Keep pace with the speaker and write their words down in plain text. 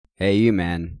Hey, you,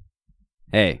 man.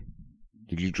 Hey,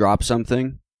 did you drop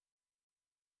something?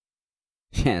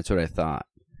 Yeah, that's what I thought.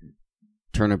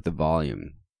 Turn up the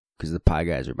volume, because the Pie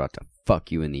Guys are about to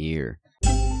fuck you in the ear.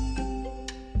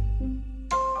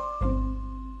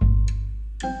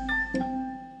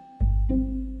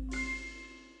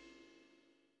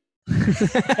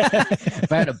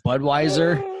 If I had a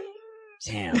Budweiser,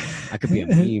 damn, I could be a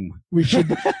meme. We should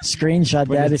screenshot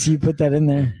that if you put that in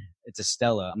there. It's a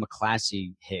Stella. I'm a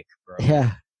classy hick, bro.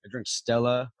 Yeah. I drink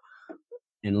Stella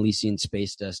and Elysian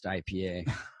Space Dust IPA.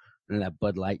 None of that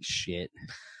Bud Light shit.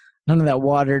 None of that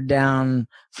watered down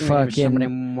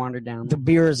fucking. Watered down. The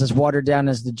beer is as watered down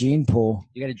as the gene pool.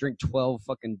 You got to drink 12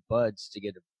 fucking buds to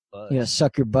get a buzz. You gotta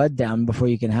suck your bud down before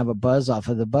you can have a buzz off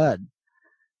of the bud.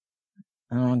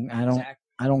 I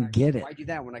don't get it. Why do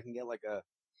that when I can get like a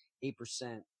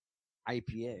 8%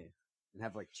 IPA and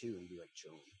have like two and be like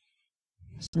chilling?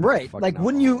 Right. Like,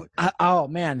 wouldn't you? Oh,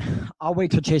 man. I'll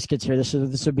wait till Chase gets here. This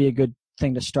would be a good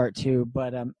thing to start, too.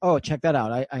 But, check that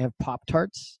out. I have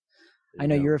Pop-Tarts. I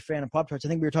know you're a fan of Pop-Tarts. I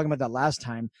think we were talking about that last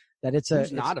time. That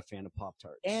Who's not a fan of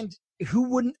Pop-Tarts? And who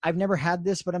wouldn't? I've never had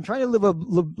this, but I'm trying to live a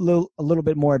little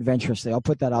bit more adventurously. I'll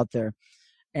put that out there.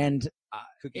 And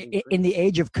in the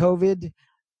age of COVID,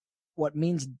 what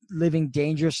means living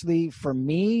dangerously for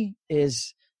me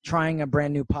is trying a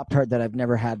brand new Pop-Tart that I've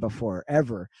never had before,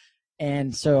 ever.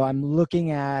 And so I'm looking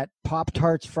at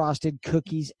Pop-Tarts, frosted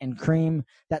cookies, and cream.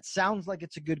 That sounds like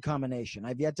it's a good combination.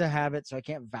 I've yet to have it, so I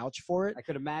can't vouch for it. I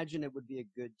could imagine it would be a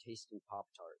good tasting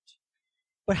Pop-Tart.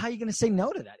 But how are you going to say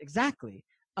no to that? Exactly.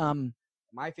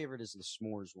 My favorite is the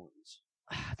s'mores ones.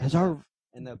 Those are...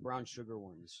 And the brown sugar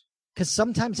ones. Because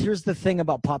sometimes, here's the thing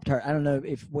about Pop-Tart. I don't know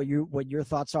if what your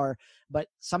thoughts are, but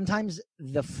sometimes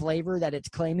the flavor that it's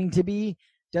claiming to be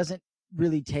doesn't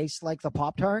really taste like the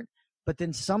Pop-Tart. But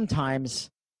then sometimes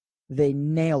they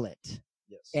nail it.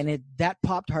 Yes. And that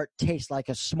Pop-Tart tastes like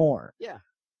a s'more. Yeah.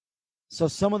 So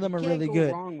some of them are really good. You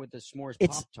can't go wrong with the s'mores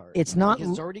Pop-Tart. It's not...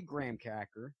 It's already graham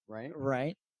cracker, right?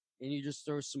 Right. And you just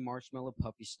throw some marshmallow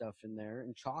puppy stuff in there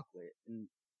and chocolate. And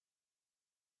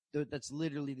that's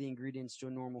literally the ingredients to a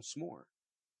normal s'more.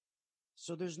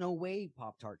 So there's no way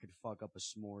Pop-Tart could fuck up a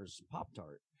s'mores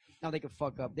Pop-Tart. Now they could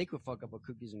fuck up a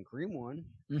cookies and cream one.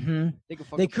 Mm-hmm. They could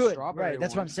fuck up a strawberry right?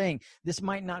 That's one. what I'm saying. This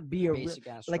might not be a basic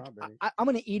ass like. strawberry. I'm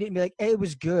gonna eat it and be like, hey, it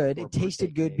was good. Or it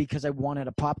tasted good cake. because I wanted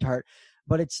a Pop-Tart.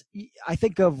 But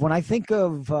when I think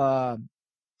of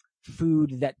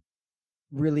food that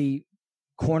really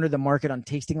corner the market on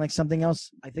tasting like something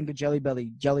else, I think of Jelly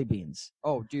Belly jelly beans.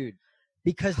 Oh, dude.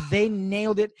 Because they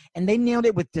nailed it, and they nailed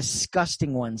it with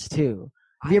disgusting ones too.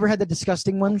 Have you ever had the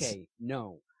disgusting ones? Okay,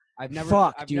 no. I've never.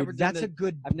 Fuck, I've dude, never that's a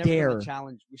good I've never dare. done the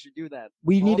challenge. We should do that.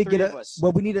 We need to get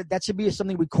that should be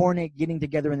something we coordinate getting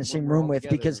together in the same we're room all with,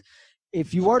 together. because if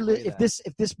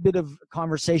this bit of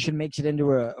conversation makes it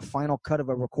into a final cut of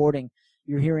a recording,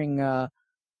 you're hearing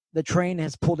the train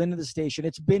has pulled into the station.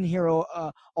 It's been here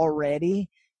already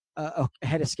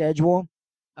ahead of schedule.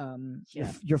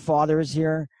 Your father is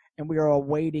here, and we are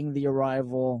awaiting the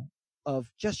arrival of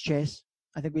Just Chase.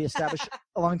 I think we established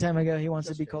a long time ago he wants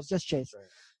to be called Just Chase. Right.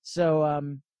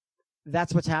 So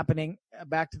that's what's happening.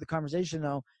 Back to the conversation,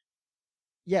 though.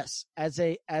 Yes, as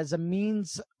a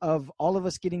means of all of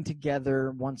us getting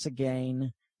together once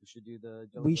again, We should do the.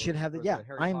 we should have the. Yeah,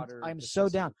 I'm so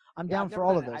down. I'm down for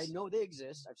all of this. I know they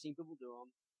exist. I've seen people do them.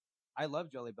 I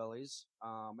love Jelly Bellies.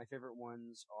 My favorite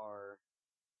ones are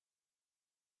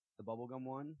the bubblegum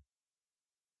one,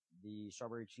 the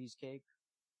strawberry cheesecake,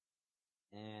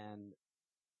 and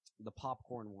the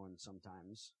popcorn one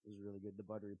sometimes is really good. The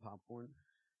buttery popcorn.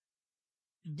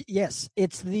 Yes,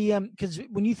 it's the because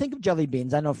when you think of jelly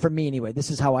beans, I know for me anyway, this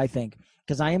is how I think,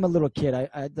 because I am a little kid.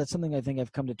 I that's something I think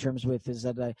I've come to terms with, is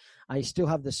that I still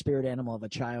have the spirit animal of a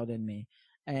child in me,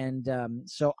 and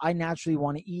so I naturally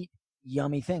want to eat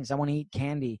yummy things. I want to eat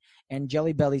candy, and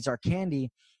Jelly Bellies are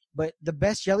candy. But the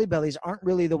best Jelly Bellies aren't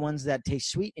really the ones that taste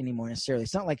sweet anymore necessarily.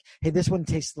 It's not like, hey, this one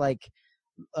tastes like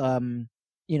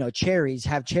cherries,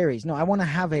 have cherries. No, I want to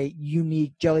have a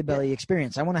unique Jelly Belly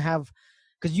experience. I want to have,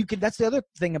 because that's the other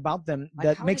thing about them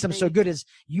that makes them so good is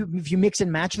if you mix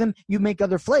and match them, you make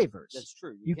other flavors. That's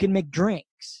true. You can make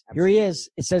drinks. Absolutely. Here he is.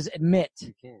 It says admit.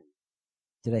 You can.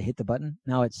 Did I hit the button?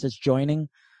 No, it says joining.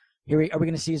 Are we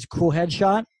going to see his cool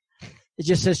headshot? It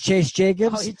just says Chase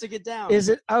Jacobs. Oh, he took it down. Is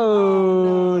it?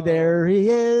 Oh, no. There he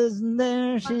is, and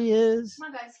there she is. Come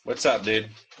on, guys. What's up, dude?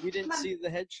 We didn't see the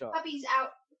headshot. Puppy's out.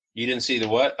 You didn't see the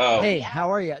what? Oh. Hey,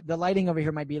 how are you? The lighting over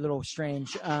here might be a little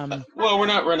strange. Well, we're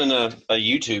not running a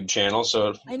YouTube channel,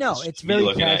 so I know it's be very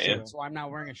looking at casual. you. That's why I'm not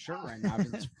wearing a shirt right now,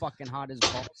 because it's fucking hot as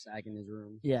ball sack in his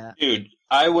room. Yeah. Dude,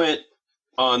 I went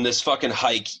on this fucking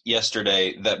hike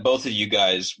yesterday that both of you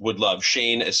guys would love.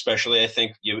 Shane, especially, I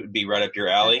think it would be right up your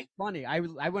alley. That's funny.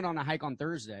 I went on a hike on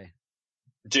Thursday.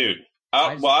 Dude.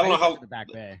 I Well, I don't know how. the Back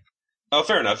Bay. Oh,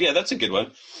 fair enough. Yeah, that's a good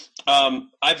one.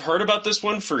 I've heard about this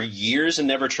one for years and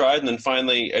never tried, and then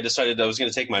finally I decided I was going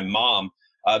to take my mom.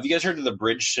 Have you guys heard of the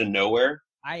Bridge to Nowhere?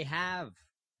 I have.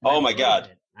 Oh my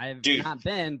God. I've Dude, not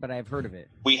been, but I've heard of it.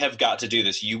 we have got to do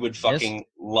this. You would fucking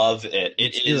love it.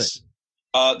 It is.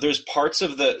 There's parts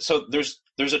of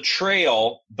there's a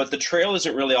trail, but the trail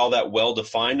isn't really all that well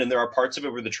defined, and there are parts of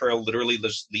it where the trail literally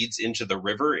just leads into the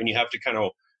river, and you have to kind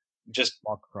of just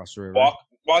walk across the river.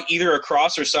 Walk either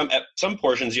across or at some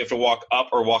portions you have to walk up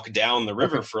or walk down the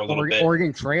river for a little bit.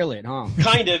 Oregon Trail it, huh?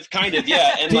 Kind of,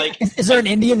 yeah. And like, is there an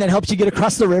Indian that helps you get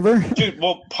across the river? Dude,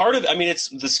 well, it's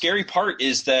the scary part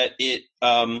is that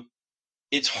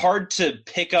it's hard to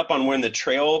pick up on when the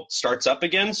trail starts up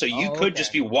again. So you could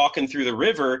just be walking through the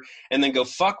river and then go,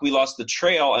 fuck, we lost the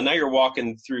trail. And now you're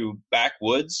walking through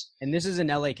backwoods. And this is in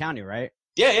LA County, right?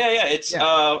 Yeah.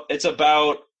 It's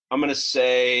about, I'm going to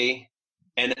say,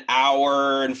 an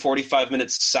hour and 45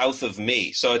 minutes south of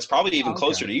me. So it's probably even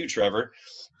closer to you, Trevor.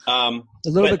 A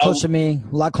little bit closer to me,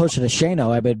 a lot closer to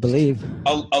Shano, I would believe.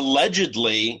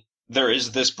 Allegedly, there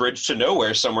is this bridge to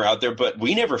nowhere somewhere out there, but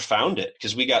we never found it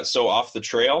because we got so off the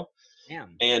trail.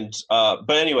 Damn. And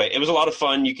but anyway, it was a lot of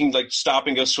fun. You can like stop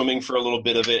and go swimming for a little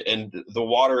bit of it, and the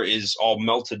water is all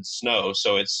melted snow,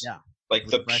 so it's like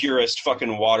the purest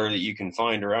fucking water that you can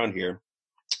find around here.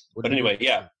 But anyway,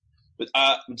 yeah. But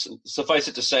suffice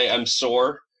it to say, I'm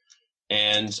sore,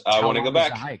 and I want to go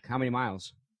back. Hike? How many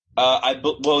miles? It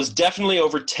was definitely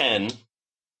over 10,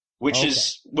 which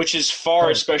is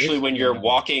far, especially when you're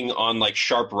walking on like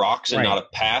sharp rocks and not a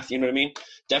path. You know what I mean?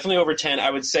 Definitely over 10. I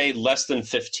would say less than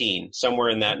 15, somewhere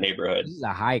in that neighborhood. This is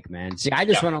a hike, man. See, I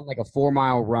just went on like a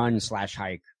 4-mile run /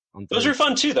 hike. Those are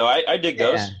fun too, though. I dig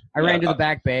those. I ran to the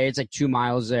Back Bay. It's like 2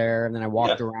 miles there, and then I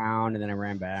walked around, and then I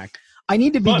ran back. I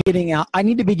need to be getting out. I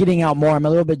need to be getting out more. I'm a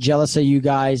little bit jealous of you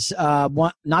guys.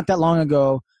 Not that long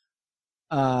ago,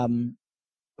 I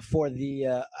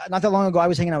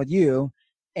was hanging out with you,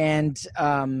 and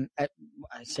I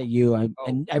say you,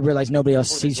 and I realize nobody else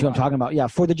sees who I'm talking about. Yeah,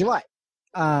 4th of July.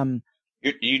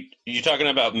 You talking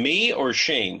about me or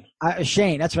Shane?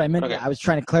 Shane, that's what I meant. Okay. I was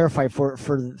trying to clarify for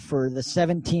the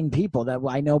 17 people that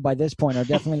I know by this point are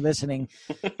definitely listening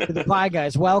to the Pie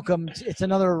Guys. Welcome. It's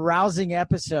another rousing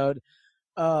episode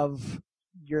of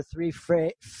your 3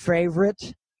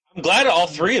 favorite. I'm glad all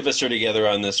 3 of us are together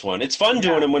on this one. It's fun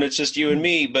doing them when it's just you and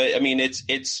me, but I mean,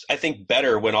 it's I think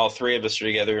better when all 3 of us are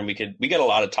together and we got a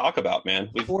lot to talk about, man.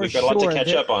 We've got a lot to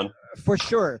catch up on. For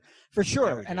sure.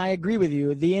 And I agree with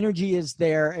you. The energy is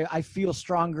there. I feel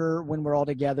stronger when we're all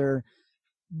together.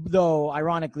 Though,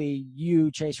 ironically, you,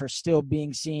 Chase, are still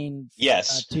being seen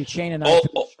to Shane and I through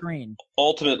the screen.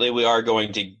 Ultimately, we are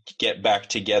going to get back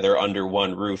together under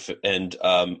one roof, and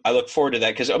I look forward to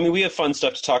that because, I mean, we have fun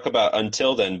stuff to talk about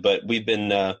until then, but we've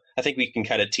been I think we can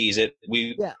kind of tease it.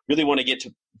 We really want to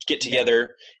get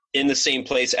together in the same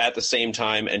place at the same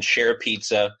time and share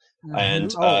pizza and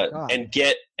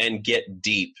get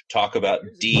deep. Talk about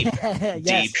deep,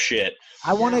 deep shit.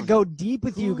 I want to go deep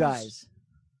with you guys.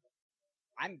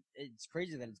 It's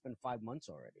crazy that it's been 5 months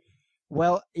already.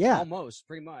 Well, yeah. Almost,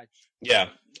 pretty much. Yeah.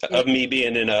 Of me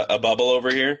being in a bubble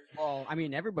over here. Well, I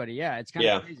mean, everybody, it's kind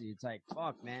of crazy. It's like,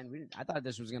 fuck, man. I thought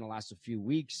this was going to last a few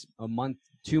weeks, a month,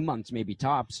 2 months, maybe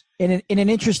tops. In an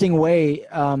interesting way,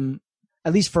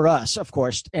 at least for us, of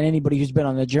course, and anybody who's been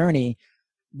on the journey,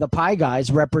 the Pie Guys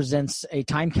represents a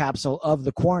time capsule of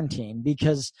the quarantine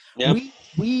because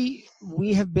we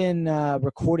have been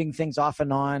recording things off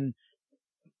and on.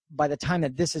 By the time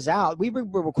that this is out, we were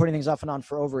recording things off and on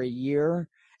for over a year.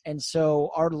 And so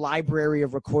our library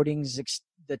of recordings,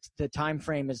 the time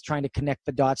frame is trying to connect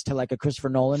the dots to like a Christopher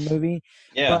Nolan movie.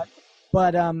 Yeah.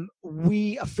 But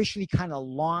we officially kind of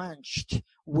launched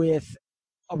with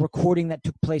a recording that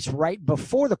took place right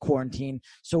before the quarantine.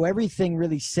 So everything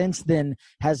really since then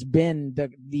has been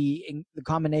the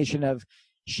combination of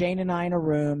Shane and I in a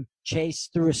room, Chase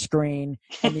through a screen,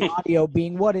 and the audio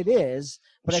being what it is.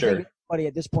 But I think everybody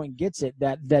at this point gets it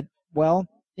that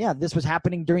this was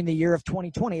happening during the year of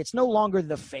 2020. It's no longer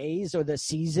the phase or the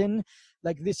season.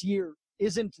 Like this year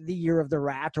isn't the year of the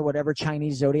rat or whatever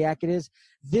Chinese zodiac it is.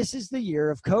 This is the year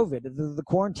of COVID, the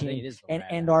quarantine,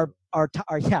 and our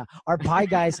Pie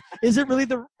Guys. Is it really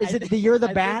the year of the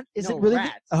bat? Is it really?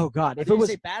 Oh God! If it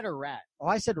was bat or rat. Oh,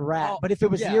 I said rat. But if it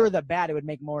was year of the bat, it would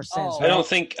make more sense. Right? I don't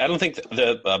think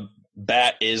the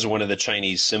bat is one of the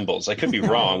Chinese symbols. I could be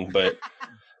wrong, but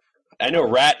I know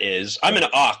rat is. I'm an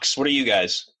ox. What are you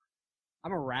guys?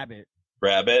 I'm a rabbit.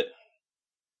 Rabbit.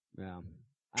 Yeah.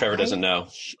 Trevor doesn't know.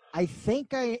 I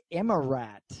think I am a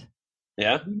rat.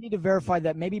 Yeah. We need to verify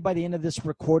that. Maybe by the end of this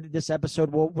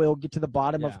episode, we'll get to the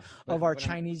bottom of our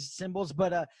Chinese symbols.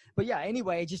 But yeah.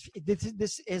 Anyway,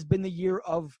 this has been the year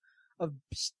of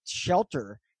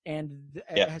shelter, and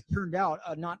it has turned out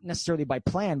not necessarily by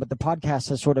plan, but the podcast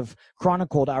has sort of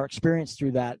chronicled our experience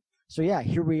through that. So yeah,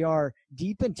 here we are,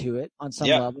 deep into it on some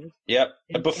level. Yep.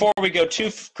 Before we go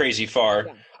too crazy far,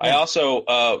 I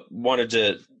also wanted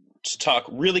to talk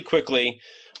really quickly.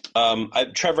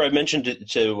 Trevor, I mentioned it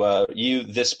to you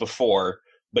this before,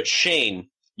 but Shane,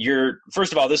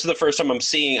 first of all, this is the first time I'm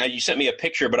seeing. You sent me a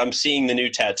picture, but I'm seeing the new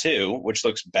tattoo, which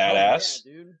looks badass. Oh,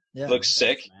 yeah, dude. Yeah. Looks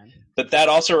sick. Man. But that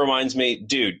also reminds me,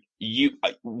 dude,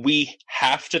 we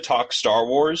have to talk Star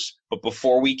Wars, but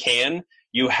before we can,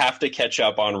 you have to catch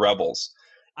up on Rebels.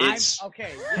 It's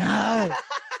okay. Yeah.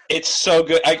 It's so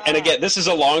good. And again, this is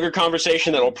a longer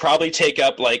conversation that will probably take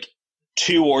up like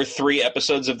 2 or 3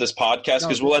 episodes of this podcast,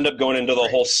 because we'll end up going into the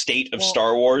whole state of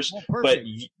Star Wars. But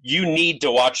you need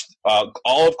to watch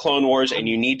all of Clone Wars, and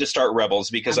you need to start Rebels,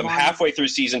 because I'm halfway through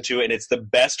season 2, and it's the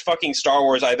best fucking Star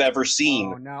Wars I've ever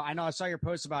seen. Oh no, I know. I saw your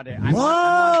post about it.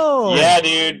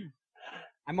 Dude.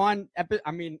 I'm on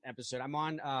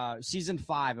season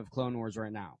 5 of Clone Wars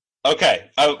right now. Okay.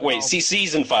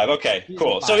 Season 5. Okay,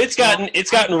 cool. So it's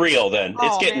gotten real then.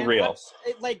 It's getting real.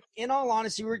 Like, in all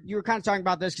honesty, you were kind of talking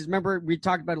about this, because remember we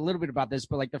talked about a little bit about this,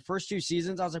 but like the first 2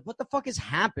 seasons, I was like, what the fuck is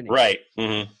happening? Right.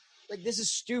 Mm-hmm. Like, this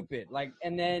is stupid. Like,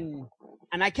 and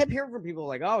I kept hearing from people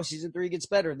like, oh, season 3 gets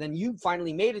better. Then you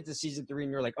finally made it to season 3,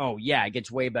 and you're like, oh yeah, it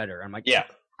gets way better. I'm like, yeah.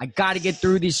 I got to get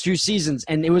through these 2 seasons,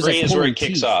 and it was 3 like is where it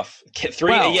kicks off. 3,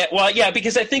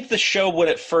 because I think the show when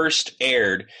it first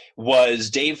aired was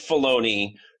Dave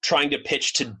Filoni trying to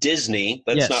pitch to Disney.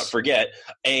 Let's not forget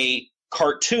a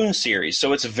cartoon series,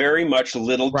 so it's very much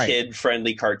little kid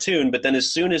friendly cartoon. But then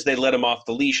as soon as they let him off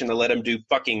the leash and they let him do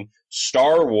fucking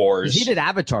Star Wars, he did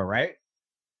Avatar, right?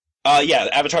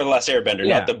 Avatar: The Last Airbender,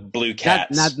 not the blue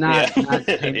cats. Not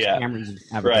Cameron's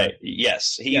Avatar. Right.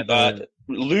 Yes.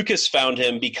 Lucas found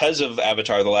him because of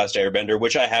Avatar: The Last Airbender,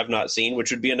 which I have not seen,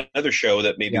 which would be another show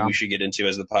that maybe we should get into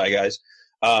as the Pie Guys.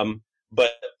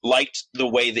 But liked the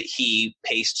way that he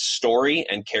paced story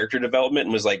and character development,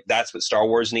 and was like, that's what Star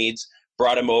Wars needs.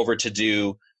 Brought him over to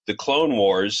do the Clone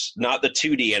Wars, not the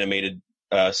 2D animated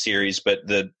series, but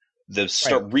the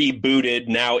rebooted,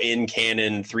 now in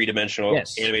canon, 3-dimensional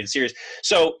animated series.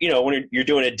 So, when you're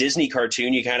doing a Disney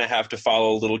cartoon, you kind of have to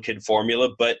follow a little kid formula.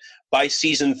 But by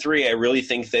season 3, I really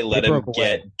think they let him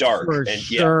get dark. For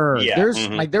sure. Yeah. There's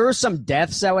there were some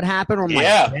deaths that would happen where I'm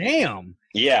like, damn.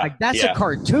 Yeah. Like, that's a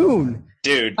cartoon.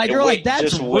 Dude. Like, you're like,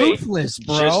 that's ruthless,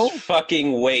 bro. Just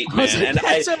fucking wait, man.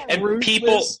 And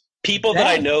people that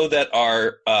I know that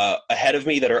are ahead of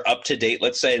me, that are up to date,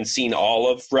 let's say, and seen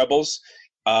all of Rebels,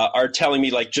 are telling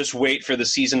me, like, just wait for the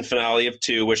season finale of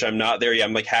 2, which I'm not there yet.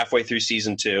 I'm like halfway through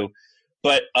season 2.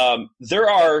 But there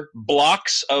are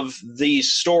blocks of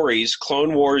these stories,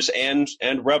 Clone Wars and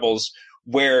Rebels,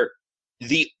 where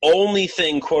the only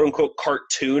thing, quote unquote,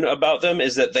 cartoon about them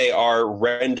is that they are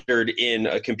rendered in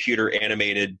a computer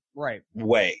animated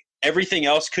way. Everything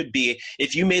else could be,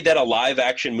 if you made that a live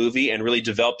action movie and really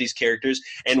developed these characters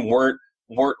and weren't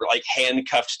like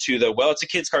handcuffed to it's a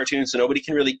kid's cartoon, so nobody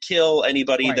can really kill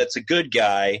anybody that's a good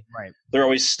guy. Right. They're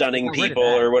always stunning people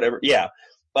or whatever. Yeah.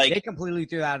 Like, they completely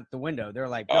threw that out the window. They're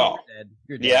like, "Oh,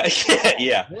 you're dead."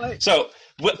 Yeah. What? So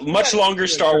much longer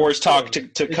Star Wars talk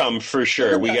to come for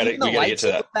sure. We gotta get to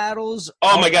that. Battles.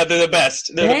 Oh my God, they're the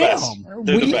best. They're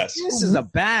the best. This is a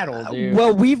battle, dude.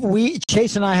 Well,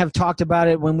 Chase and I have talked about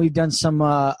it when we've done some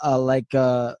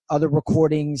other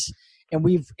recordings,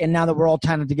 and now that we're all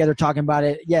kind of together talking about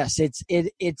it. Yes, it's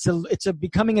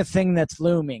becoming a thing that's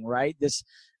looming, right? This,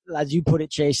 as you put it,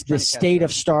 Chase, the state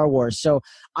of Star Wars. So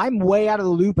I'm way out of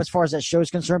the loop as far as that show is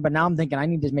concerned, but now I'm thinking I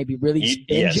need to maybe really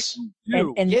yes.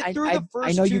 And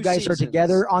I know you guys are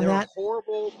together on that.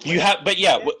 Horrible. You got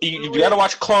to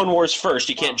watch Clone Wars first.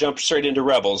 You can't jump straight into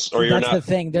Rebels, or you're not. That's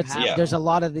the thing. There's a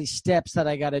lot of these steps that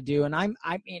I got to do, and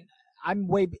I'm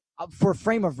way for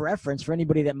frame of reference for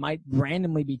anybody that might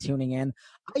randomly be tuning in.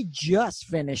 I just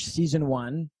finished season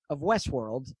 1 of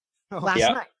Westworld last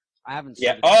night. I haven't seen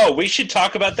it. Oh, we should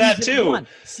talk about that too.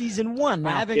 Season 1 now.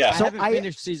 I haven't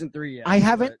finished season 3 yet. I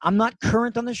haven't. I'm not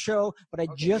current on the show, but I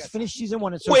just finished season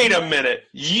 1. So wait a minute.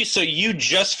 You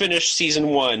just finished season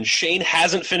 1. Shane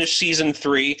hasn't finished season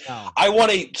 3. No. I want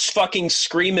to fucking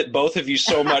scream at both of you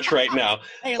so much right now.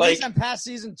 Hey, at least I'm past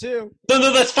season 2.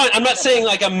 No, that's fine. I'm not saying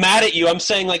like I'm mad at you. I'm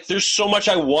saying like there's so much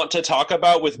I want to talk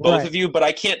about with both of you, but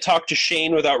I can't talk to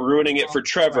Shane without ruining it for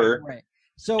Trevor. Right.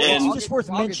 So And- it's just worth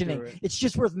mentioning. It's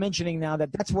just worth mentioning now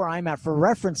that that's where I'm at for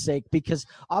reference sake, because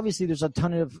obviously there's a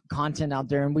ton of content out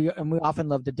there, and we often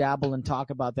love to dabble and talk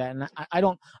about that, and I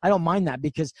don't mind that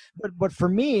because, but for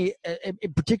me,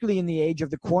 particularly in the age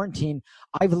of the quarantine,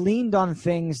 I've leaned on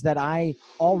things that I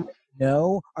already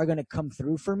know are going to come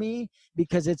through for me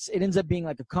because it ends up being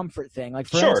like a comfort thing. Like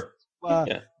for instance,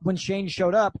 when Shane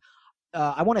showed up.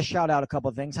 I want to shout out a couple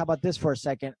of things. How about this for a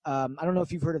second? I don't know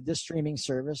if you've heard of this streaming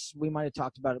service. We might have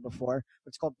talked about it before.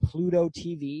 It's called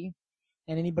PlutoTV.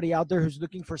 And anybody out there who's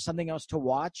looking for something else to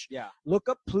watch, look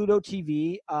up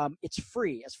PlutoTV. It's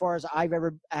free as far as I've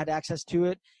ever had access to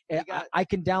it. I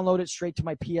can download it straight to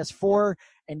my PS4,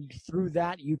 and through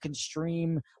that you can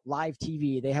stream live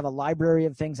TV. They have a library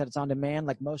of things that it's on demand,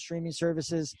 like most streaming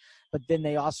services, but then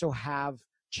they also have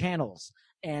channels.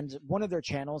 And one of their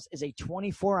channels is a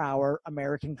 24-hour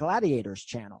American Gladiators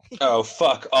channel. Oh,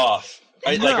 fuck off.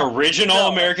 Like original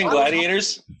American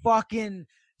Gladiators? Fucking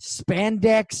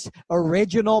spandex,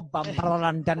 original. It's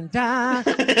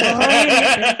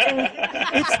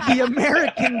the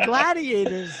American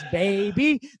Gladiators,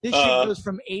 baby. This shit goes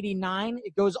from 89.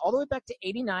 It goes all the way back to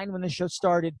 89 when the show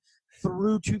started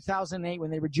through 2008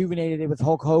 when they rejuvenated it with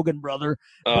Hulk Hogan, brother.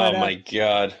 Oh, my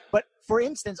God. But for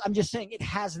instance, I'm just saying it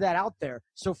has that out there.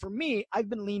 So for me, I've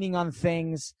been leaning on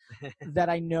things that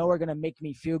I know are going to make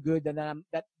me feel good, that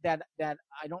I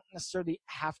don't necessarily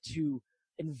have to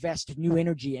invest new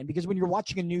energy in, because when you're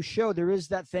watching a new show, there is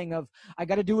that thing of I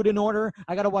got to do it in order.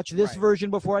 I got to watch this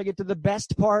version before I get to the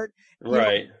best part.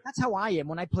 Right. That's how I am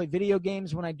when I play video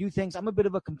games. When I do things, I'm a bit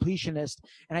of a completionist,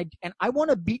 and I want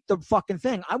to beat the fucking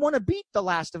thing. I want to beat The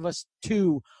Last of Us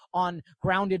 2 on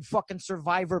grounded fucking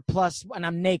Survivor Plus, and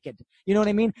I'm naked. You know what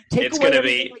I mean? It's gonna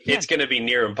be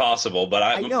near impossible, but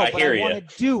I hear you. I want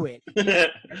to do it.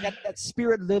 that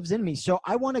spirit lives in me, so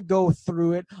I want to go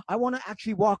through it. I want to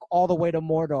actually walk all the way to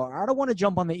Mordor. I don't want to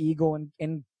jump on the Eagle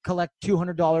and collect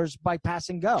 $200 by pass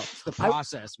and go. It's the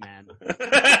process, man.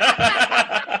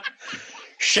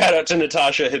 Shout out to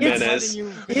Natasha Jimenez.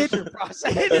 It's the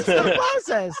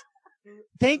process.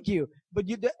 Thank you. But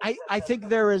I think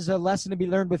there is a lesson to be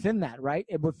learned within that, right?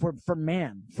 For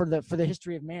man, for the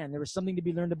history of man, there was something to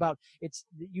be learned about. It's,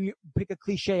 you pick a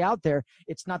cliche out there.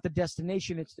 It's not the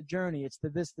destination, it's the journey. It's the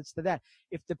this, it's the that.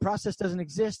 If the process doesn't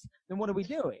exist, then what are we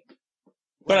doing?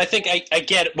 But I think I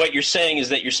get what you're saying is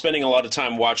that you're spending a lot of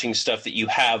time watching stuff that you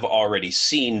have already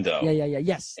seen, though. Yeah.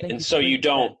 Yes. And so you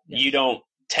don't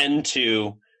tend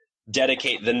to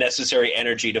dedicate the necessary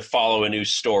energy to follow a new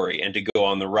story and to go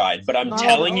on the ride. But I'm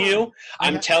telling you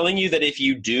that if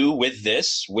you do with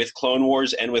Clone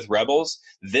Wars and with Rebels,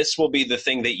 this will be the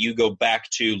thing that you go back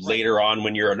to later on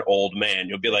when you're an old man.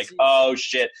 You'll be like, oh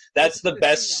shit, that's the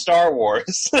best Star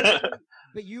Wars.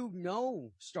 But you know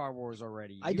Star Wars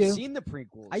already. You've seen the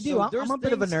prequels. I do. So I'm a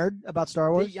bit of a nerd about Star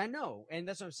Wars. I know, and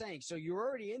that's what I'm saying. So you're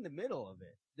already in the middle of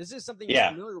it. This is something you're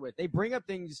familiar with. They bring up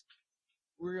things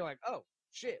where you're like, oh,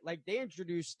 shit. Like, they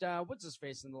introduced, what's his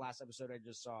face in the last episode I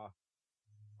just saw?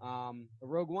 A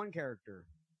Rogue One character.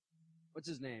 What's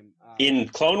his name? In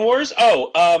Clone Wars? Saw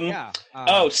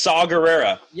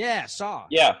Gerrera. Yeah, Saw.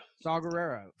 Yeah. Saw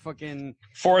Gerrera. Fucking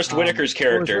Forrest Whitaker's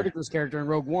character. Forrest Whitaker's character in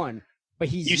Rogue One. But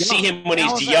he's You young. see him when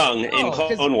he's young in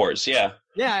Clone Wars, yeah.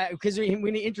 Yeah, because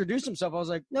when he introduced himself, I was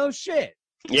like, no shit.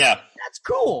 Yeah. That's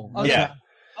cool. Yeah.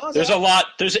 There's a lot.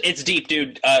 It's deep,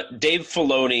 dude. Dave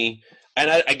Filoni,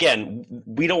 and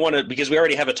we don't want to, because we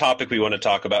already have a topic we want to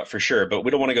talk about for sure, but we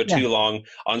don't want to go too long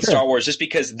on Star Wars, just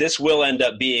because this will end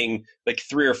up being like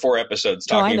 3 or 4 episodes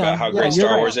talking about how great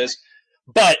Star Wars is.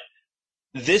 But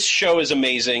this show is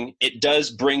amazing. It does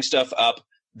bring stuff up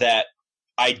that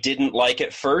I didn't like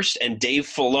at first, and Dave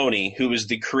Filoni, who is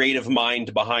the creative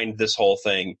mind behind this whole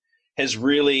thing, has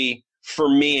really, for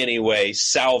me anyway,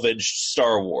 salvaged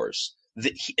Star Wars.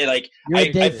 You're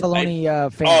a Dave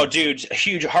Filoni fan. Oh, dude,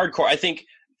 huge, hardcore. I think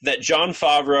that Jon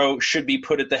Favreau should be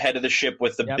put at the head of the ship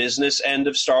with the business end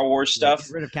of Star Wars stuff.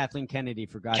 Get rid of Kathleen Kennedy,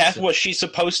 for God's sake. Was she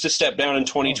supposed to step down in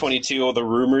 2022? All the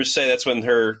rumors say that's when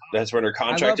her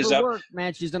contract is up. Work,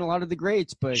 man. She's done a lot of the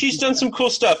greats, but she's done some cool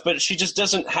stuff, but she just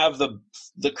doesn't have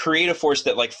the creative force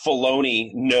that like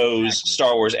Filoni knows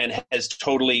Star Wars and has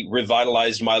totally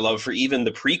revitalized my love for even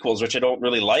the prequels, which I don't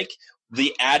really like.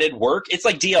 The added work, it's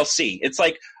like DLC. It's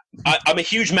like I'm a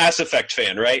huge Mass Effect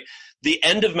fan, right? The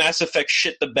end of Mass Effect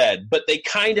shit the bed, but they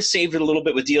kind of saved it a little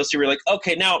bit with DLC. We're like,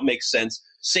 okay, now it makes sense.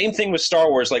 Same thing with Star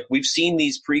Wars. Like, we've seen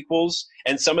these prequels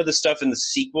and some of the stuff in the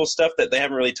sequel stuff that they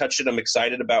haven't really touched it. I'm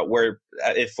excited about where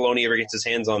if Filoni ever gets his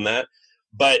hands on that.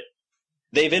 But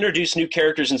they've introduced new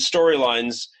characters and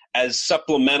storylines, as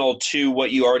supplemental to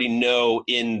what you already know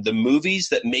in the movies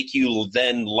that make you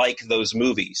then like those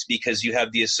movies, because you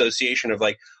have the association of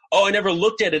like, oh, I never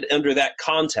looked at it under that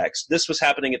context. This was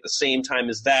happening at the same time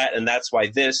as that, and that's why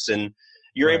this. And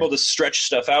you're able to stretch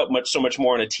stuff out so much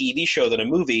more on a TV show than a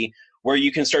movie, where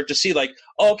you can start to see like,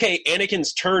 oh, okay,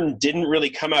 Anakin's turn didn't really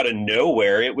come out of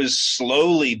nowhere. It was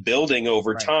slowly building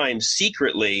over time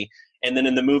secretly. And then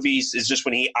in the movies is just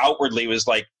when he outwardly was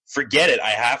like, forget it,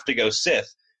 I have to go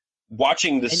Sith.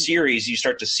 Watching the series, you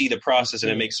start to see the process,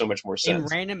 and it makes so much more sense.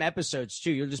 In random episodes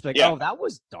too, you'll just be like, "Oh, that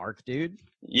was dark, dude."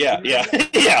 Yeah, you know,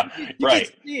 yeah,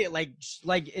 right. See it, like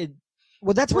it.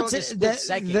 Well, that's what's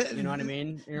second. You know what I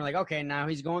mean? And you're like, okay, now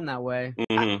he's going that way.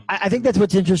 Mm-hmm. I think that's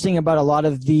what's interesting about a lot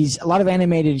of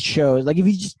animated shows. Like if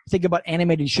you just think about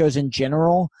animated shows in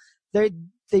general, they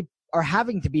are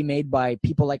having to be made by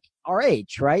people like our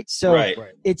age, right? So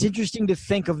it's interesting to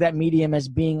think of that medium as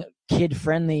being kid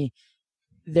friendly.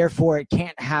 Therefore, it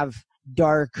can't have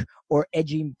dark or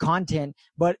edgy content.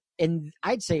 But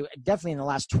I'd say definitely in the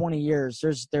last 20 years,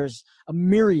 there's a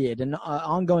myriad, an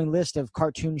ongoing list of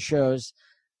cartoon shows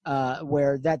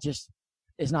where that just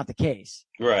is not the case.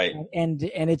 Right. And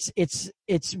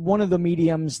it's one of the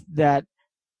mediums that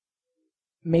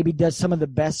maybe does some of the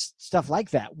best stuff like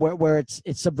that, where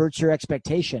it subverts your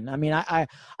expectation. I mean, I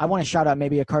want to shout out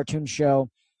maybe a cartoon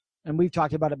show, and we've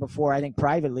talked about it before, I think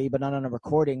privately, but not on a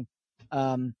recording.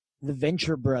 The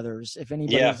Venture Brothers, if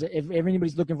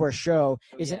anybody's looking for a show,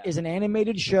 is an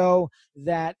animated show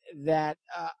that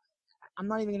I'm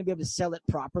not even going to be able to sell it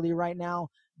properly right now,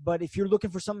 but if you're looking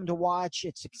for something to watch,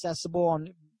 it's accessible on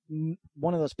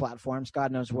one of those platforms,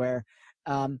 God knows where.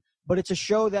 But it's a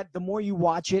show that the more you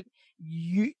watch it,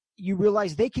 you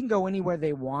realize they can go anywhere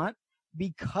they want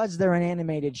because they're an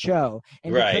animated show,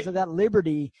 and because of that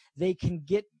liberty, they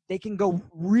can go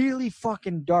really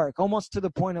fucking dark, almost to the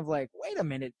point of like, wait a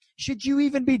minute, should you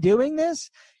even be doing this?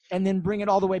 And then bring it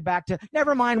all the way back to,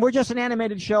 never mind, we're just an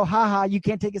animated show. Ha, you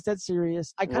can't take us that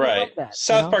serious. I kind of love that.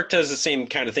 South Park does the same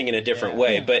kind of thing in a different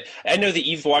way, but I know that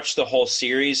you've watched the whole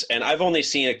series, and I've only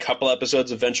seen a couple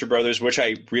episodes of Venture Brothers, which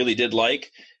I really did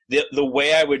like. The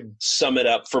way I would sum it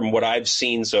up from what I've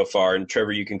seen so far, and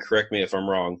Trevor, you can correct me if I'm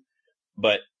wrong,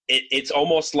 but it's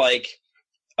almost like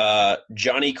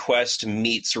Johnny Quest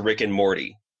meets Rick and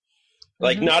Morty.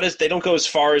 Like, they don't go as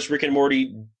far as Rick and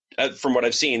Morty, from what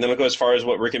I've seen. They don't go as far as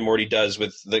what Rick and Morty does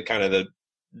with the kind of the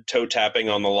toe tapping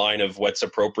on the line of what's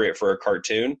appropriate for a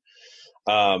cartoon.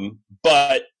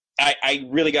 But I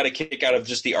really got a kick out of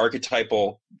just the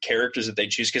archetypal characters that they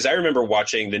choose, because I remember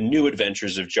watching the New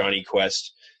Adventures of Johnny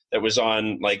Quest that was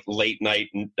on like late night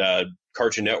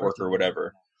Cartoon Network or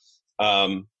whatever.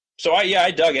 So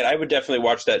I dug it. I would definitely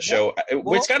watch that show.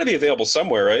 It's got to be available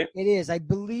somewhere, right? It is. I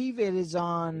believe it is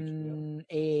on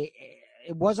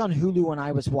it was on Hulu when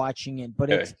I was watching it, but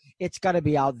it's got to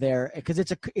be out there because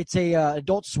it's a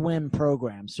Adult Swim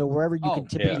program. So wherever you can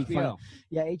typically find,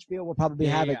 HBO will probably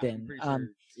have it then.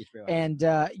 And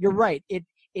you're right. It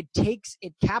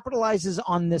capitalizes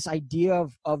on this idea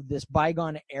of this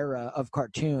bygone era of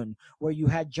cartoon where you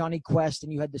had Johnny Quest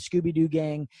and you had the Scooby-Doo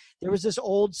gang. There was this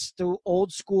old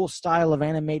school style of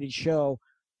animated show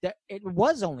that it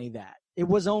was only that. It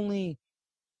was only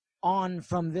on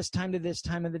from this time to this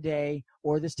time of the day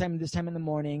or this time to this time in the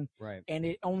morning. Right. And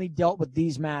it only dealt with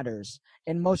these matters.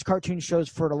 And most cartoon shows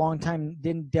for a long time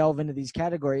didn't delve into these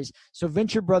categories. So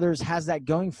Venture Brothers has that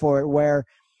going for it where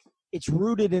it's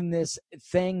rooted in this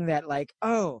thing that like,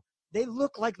 oh, they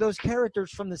look like those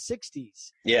characters from the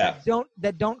 60s. Yeah.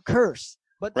 That don't curse,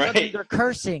 but suddenly they're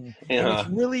cursing. And it's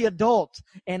really adult.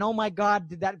 And oh my God,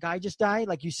 did that guy just die?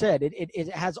 Like you said, it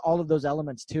has all of those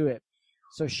elements to it.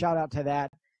 So shout out to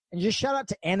that. And just shout out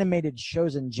to animated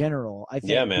shows in general. I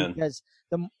think because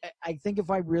I think if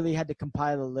I really had to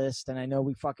compile a list, and I know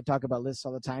we fucking talk about lists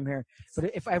all the time here,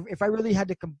 but if I really had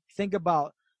to think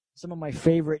about some of my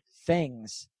favorite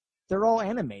things, they're all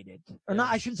animated. Or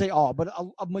not, I shouldn't say all, but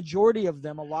a majority of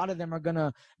them, a lot of them are going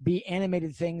to be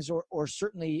animated things or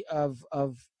certainly of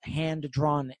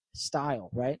hand-drawn style,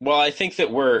 right? Well, I think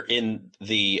that we're in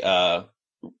the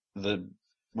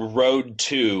road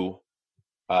to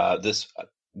this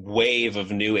wave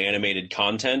of new animated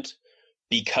content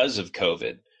because of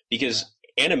COVID. Because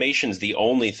animation's the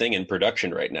only thing in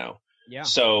production right now. Yeah.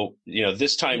 So,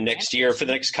 this time next year, for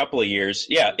the next couple of years,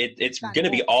 it's going to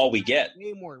be all we get.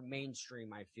 Way more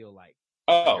mainstream, I feel like.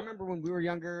 Oh. I remember when we were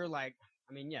younger,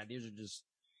 these are just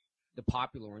the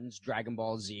popular ones, Dragon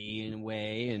Ball Z in a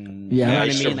way, and you know what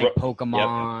I mean, like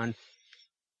Pokemon. Yep.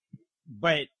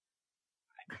 But,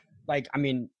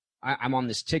 I'm on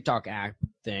this TikTok app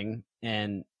thing,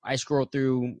 and I scroll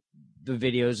through the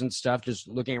videos and stuff, just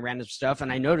looking at random stuff,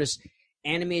 and I noticed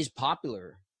anime is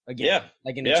popular again,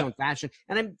 like in its own fashion.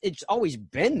 And it's always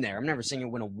been there. I'm never saying it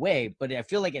went away, but I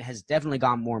feel like it has definitely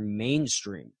gotten more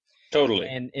mainstream. Totally.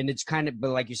 And it's kind of,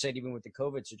 but like you said, even with the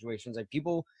COVID situations, like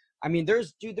people, I mean,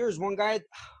 there's one guy,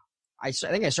 I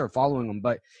think I started following him,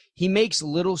 but he makes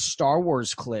little Star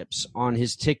Wars clips on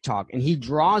his TikTok, and he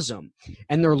draws them,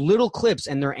 and they're little clips,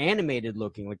 and they're animated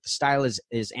looking, like the style is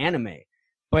anime,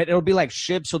 but it'll be like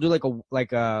ships. He'll do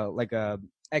like a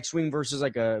X-Wing versus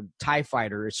like a TIE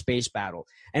fighter, a space battle,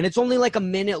 and it's only like a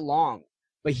minute long,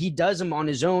 but he does them on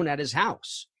his own at his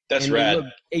house. That's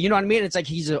rad. You know what I mean? It's like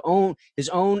he's his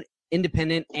own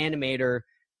independent animator,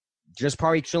 just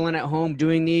probably chilling at home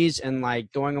doing these and like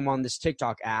throwing them on this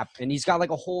TikTok app. And he's got like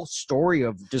a whole story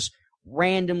of just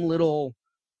random little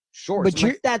shorts.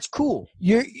 But that's cool.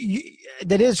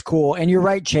 That is cool. And you're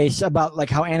right, Chase, about like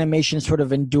how animation sort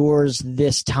of endures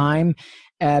this time.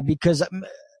 Because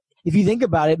if you think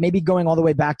about it, maybe going all the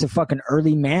way back to fucking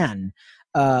early man,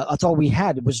 that's all we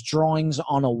had. It was drawings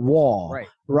on a wall,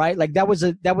 right? Like that was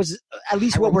at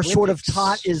least what we're sort of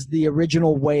taught is the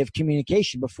original way of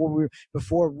communication.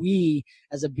 Before we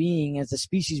as a being, as a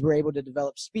species, were able to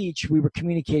develop speech, we were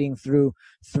communicating through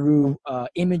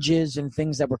images and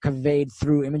things that were conveyed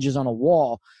through images on a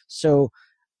wall. So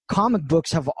comic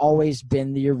books have always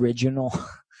been the original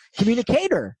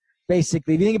communicator.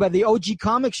 Basically, if you think about it, the OG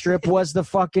comic strip was the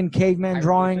fucking caveman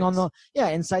drawing on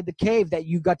inside the cave that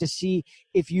you got to see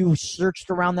if you searched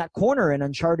around that corner in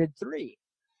Uncharted 3.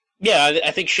 Yeah,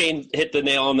 I think Shane hit the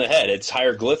nail on the head. It's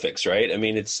hieroglyphics, right? I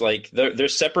mean, it's like they're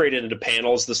separated into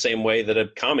panels the same way that a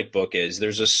comic book is.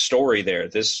 There's a story there.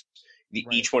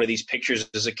 Each one of these pictures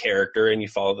is a character, and you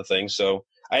follow the thing. So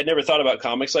I had never thought about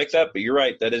comics like that, but you're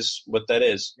right. That is what that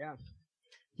is.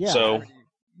 Yeah. So.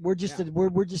 We're just an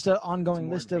ongoing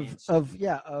list of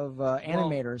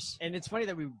animators. And it's funny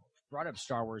that we brought up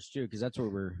Star Wars too, because that's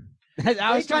what we're.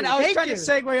 I was trying to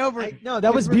segue over. No,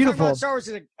 that was beautiful. Star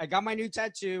Wars. I got my new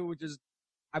tattoo, which is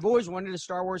I've always wanted a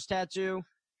Star Wars tattoo,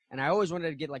 and I always wanted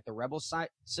to get like the Rebel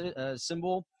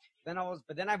symbol. Then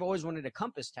I've always wanted a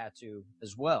compass tattoo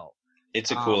as well. It's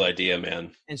a cool idea,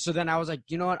 man. And so then I was like,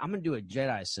 you know what? I'm gonna do a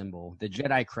Jedi symbol, the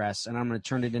Jedi crest, and I'm gonna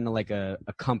turn it into like a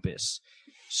compass.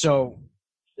 So.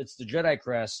 It's the Jedi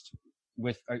crest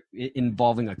with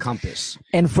involving a compass.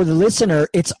 And for the listener,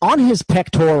 it's on his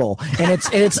pectoral, and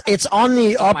it's on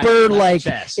the upper like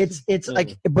chest. It's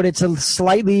like, but it's a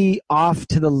slightly off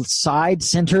to the side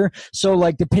center. So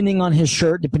like depending on his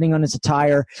shirt, depending on his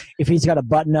attire, if he's got a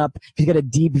button up, if he's got a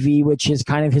deep V, which is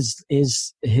kind of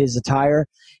his attire,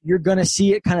 you're gonna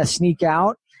see it kind of sneak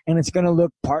out. And it's going to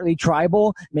look partly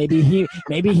tribal. Maybe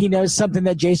he knows something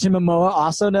that Jason Momoa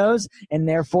also knows, and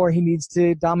therefore he needs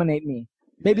to dominate me.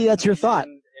 Maybe that's your thought.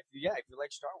 If you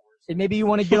like Star Wars, and maybe you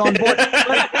want to get on board.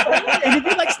 And if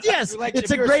you like, yes, it's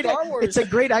a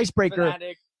great icebreaker.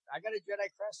 Fanatic, I got a Jedi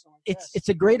crest on my chest. It's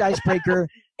a great icebreaker,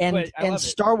 and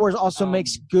Star Wars also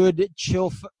makes good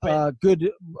chill. Star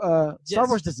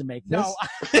Wars doesn't make this. No.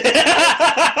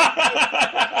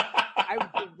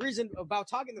 The reason about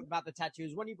talking about the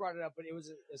tattoos, when you brought it up, but it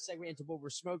was a segue into what we're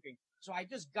smoking. So I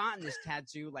just gotten this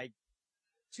tattoo like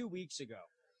 2 weeks ago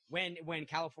when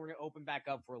California opened back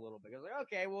up for a little bit. I was like,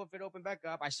 okay, well, if it opened back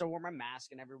up, I still wore my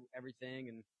mask and everything,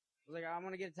 and I was like, I'm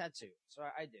gonna get a tattoo. So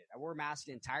I did. I wore a mask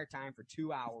the entire time for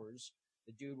 2 hours.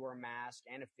 The dude wore a mask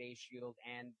and a face shield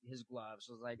and his gloves.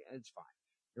 So I was like, it's fine.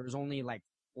 There was only like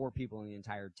 4 people in the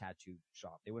entire tattoo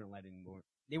shop. They wouldn't let anymore.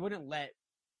 They wouldn't let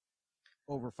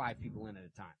over 5 people in at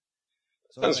a time.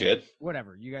 So sounds good.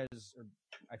 Whatever. You guys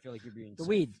I feel like you're being the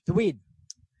weed.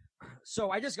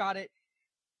 So I just got it.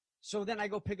 So then I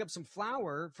go pick up some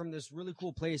flour from this really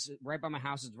cool place right by my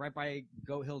house. It's right by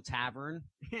Goat Hill Tavern.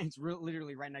 It's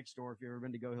literally right next door. If you've ever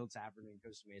been to Goat Hill Tavern in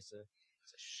Costa Mesa,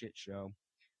 it's a shit show.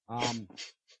 But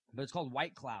it's called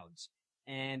White Clouds.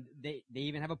 And they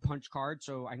even have a punch card,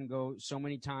 so I can go so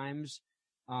many times.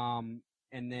 And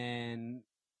then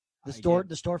the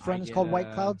storefront is called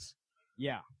White Clouds?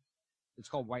 Yeah. It's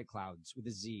called White Clouds with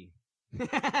a Z.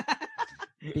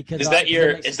 Because is that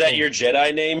your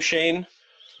Jedi name, Shane?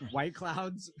 White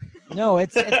Clouds? No,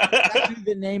 it's actually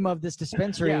the name of this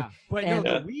dispensary. Yeah, but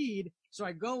the weed. So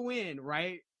I go in,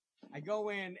 right? I go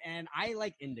in and I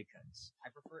like indicas. I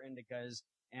prefer indicas,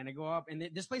 and I go up, and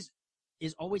this place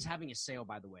is always having a sale.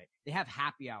 By the way, they have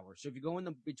happy hour. So if you go in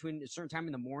between a certain time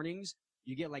in the mornings,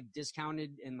 you get like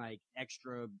discounted and like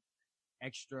extra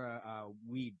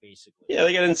weed, basically. Yeah,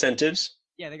 they got incentives.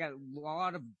 Yeah, they got a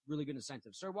lot of really good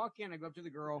incentives. So I walk in, I go up to the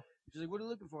girl. She's like, "What are you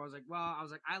looking for?" I was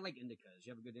like, I like indicas.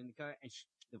 You have a good indica? And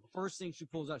the first thing she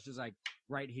pulls out, she's like,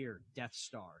 "Right here, Death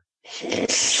Star."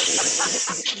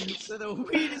 So the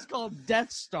weed is called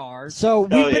Death Star. So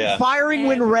we've been firing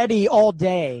when ready all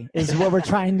day, is what we're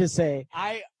trying to say.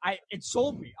 It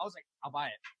sold me. I was like, I'll buy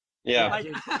it. Yeah.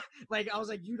 Like I was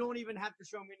like, you don't even have to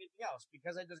show me anything else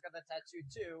because I just got that tattoo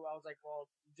too. I was like, well,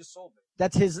 you just sold me.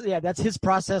 That's his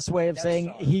process way of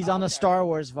saying he's on a Star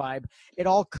Wars vibe. It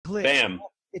all clicks. Bam.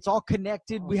 It's all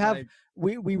connected.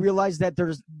 We realize that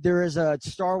there is a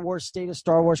Star Wars state of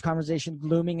Star Wars conversation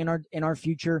looming in our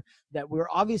future that we're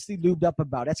obviously lubed up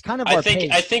about. That's kind of our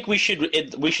pace. I think we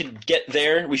should get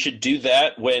there. We should do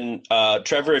that when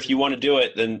Trevor, if you want to do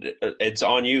it, then it's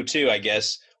on you too, I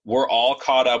guess. We're all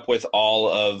caught up with all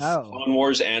of Clone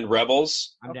Wars and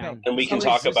Rebels. I'm down. And we can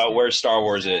talk about where Star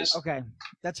Wars is. Okay.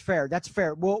 That's fair.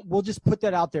 We'll just put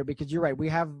that out there because you're right. We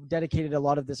have dedicated a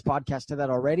lot of this podcast to that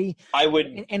already. I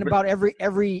would and about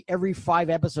every 5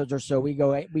 episodes or so we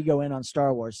go in on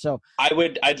Star Wars. So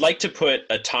I'd like to put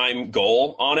a time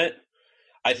goal on it.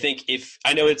 I think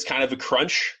I know it's kind of a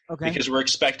crunch because we're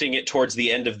expecting it towards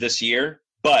the end of this year,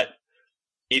 but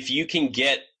if you can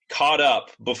get caught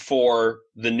up before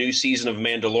the new season of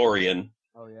Mandalorian.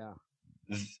 Oh yeah.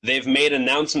 They've made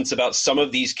announcements about some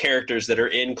of these characters that are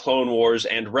in Clone Wars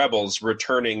and Rebels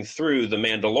returning through the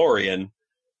Mandalorian.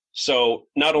 So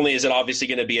not only is it obviously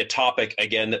going to be a topic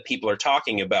again that people are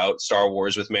talking about, Star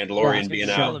Wars with Mandalorian being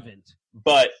out, relevant.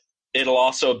 But it'll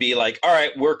also be like, all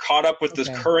right, we're caught up with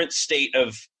the current state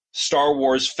of Star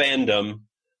Wars fandom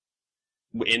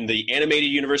in the animated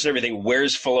universe and everything.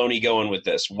 Where's Filoni going with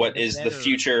this? What is the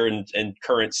future and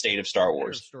current state of Star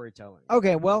Wars? Storytelling.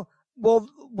 Okay, well,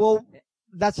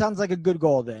 that sounds like a good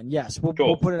goal then. Yes,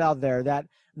 we'll put it out there that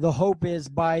the hope is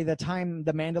by the time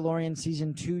the Mandalorian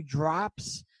season 2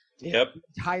 drops, the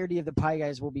entirety of the Pie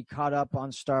Guys will be caught up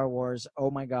on Star Wars.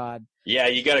 Oh my God. Yeah,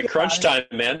 you got a crunch time,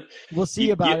 man. We'll see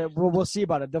about it. We'll see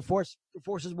about it. The Force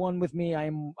is one with me. I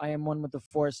am one with the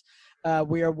Force.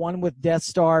 We are one with Death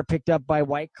Star, picked up by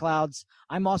White Clouds.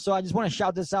 I just want to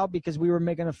shout this out because we were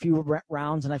making a few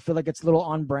rounds and I feel like it's a little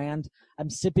on brand.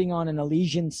 I'm sipping on an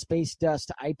Elysian Space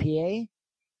Dust IPA.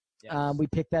 Yes. We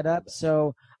picked that up.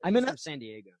 So I'm in San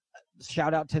Diego.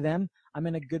 Shout out to them. I'm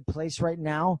in a good place right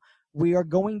now. We are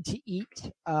going to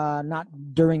eat, not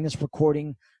during this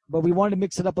recording, but we wanted to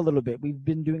mix it up a little bit. We've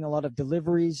been doing a lot of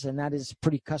deliveries, and that is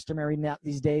pretty customary now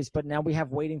these days. But now we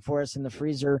have waiting for us in the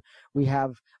freezer. We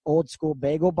have old school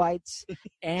bagel bites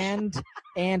and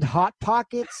Hot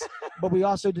Pockets, but we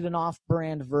also did an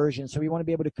off-brand version. So we want to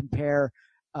be able to compare.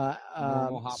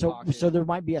 So there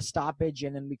might be a stoppage,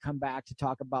 and then we come back to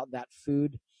talk about that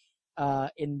food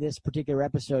in this particular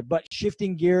episode. But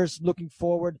shifting gears, looking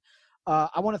forward.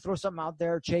 I want to throw something out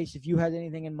there, Chase. If you had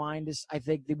anything in mind, I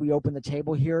think that we open the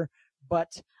table here.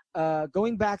 But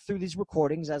going back through these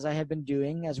recordings, as I have been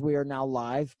doing, as we are now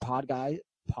live, Pie Guys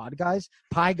Pod.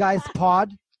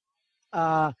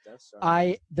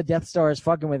 The Death Star is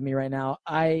fucking with me right now.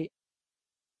 I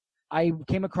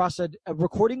came across a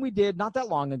recording we did not that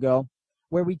long ago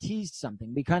where we teased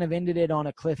something. We kind of ended it on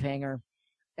a cliffhanger,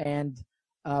 and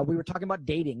we were talking about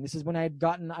dating. This is when I had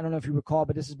gotten, I don't know if you recall,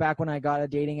 but this is back when I got a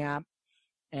dating app.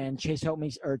 And Shane helped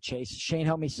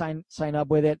me sign up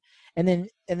with it. And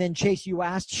then Chase, you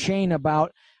asked Shane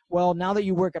about, well, now that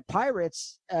you work at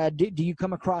Pirates, do you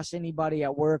come across anybody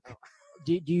at work?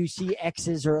 Do you see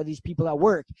exes or these people at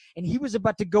work? And he was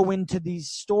about to go into these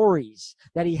stories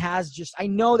that he has I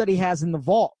know that he has in the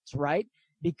vault, right?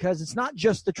 Because it's not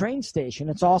just the train station.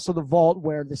 It's also the vault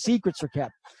where the secrets are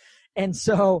kept. And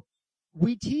so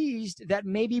we teased that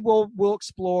maybe we'll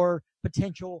explore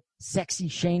potential sexy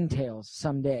Shane tales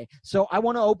someday. So I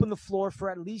want to open the floor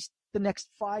for at least the next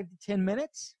 5 to 10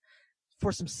 minutes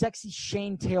for some sexy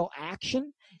Shane tale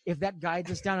action. If that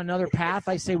guides us down another path,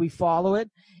 I say we follow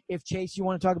it. If Chase, you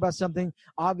want to talk about something,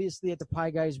 obviously at the Pie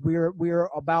Guys, we're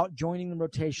about joining the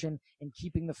rotation and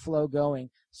keeping the flow going.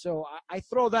 So I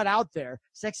throw that out there.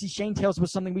 Sexy Shane tales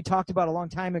was something we talked about a long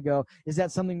time ago. Is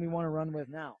that something we want to run with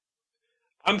now?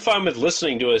 I'm fine with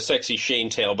listening to a sexy Shane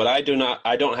tale, but I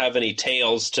don't have any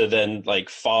tales to then like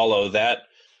follow that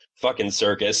fucking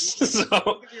circus. So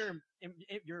wow, damn,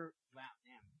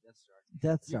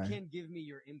 Death Star. You can give me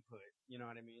your input. You know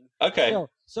what I mean? Okay.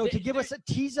 So to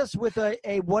tease us with a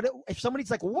what if somebody's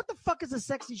like, well, what the fuck is a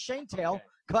sexy Shane tale? Okay.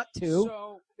 Cut to.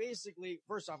 So basically,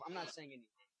 first off, I'm not saying any names.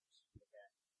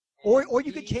 Or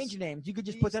you could change names. You could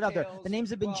just put that out there. The names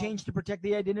have been changed to protect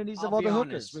the identities of all the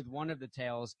hookers. With one of the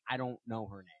tales, I don't know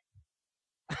her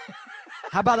name.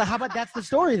 How about that's the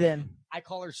story then? I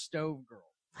call her Stove Girl.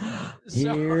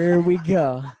 Here we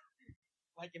go.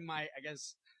 Like in my, I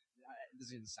guess, this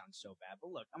is going to sound so bad,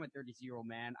 but look, I'm a 32-year-old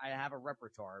man. I have a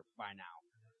repertoire by now.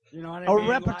 You know what I mean? A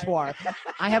repertoire.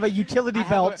 I have a utility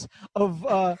belt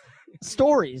of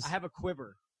stories. I have a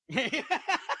quiver.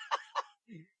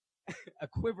 A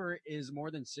quiver is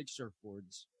more than 6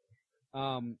 surfboards.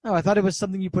 Oh, I thought it was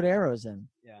something you put arrows in.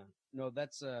 Yeah. No,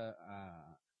 that's a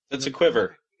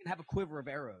quiver. You can have a quiver of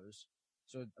arrows,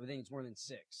 so I think it's more than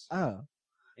 6. Oh.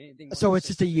 Anything So it's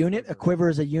just a unit? A quiver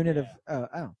is a unit of... Oh.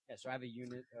 Yeah, so I have a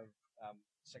unit of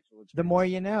sexual experience. The more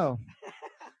you know.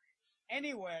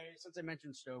 Anyway, since I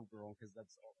mentioned Stove Girl, because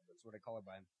that's what I call her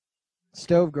by.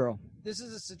 Stove Girl. This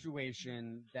is a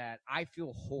situation that I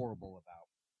feel horrible about.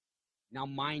 Now,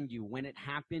 mind you, when it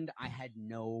happened, I had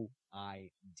no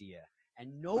idea.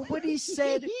 And nobody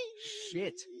said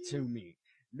shit to me.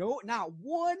 No, not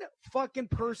one fucking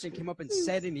person came up and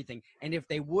said anything. And if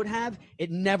they would have,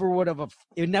 it never would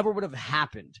have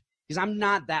happened. Because I'm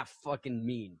not that fucking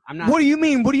mean. I'm not. What do you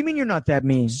mean? What do you mean you're not that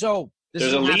mean? So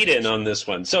there's a lead-in on this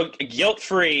one. So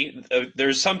guilt-free,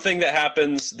 there's something that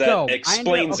happens that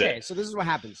explains it. Okay, so this is what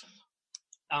happens.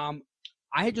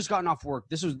 I had just gotten off work.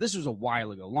 This was a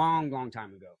while ago, long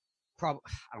time ago. Probably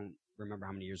I don't remember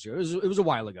how many years ago. It was a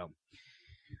while ago.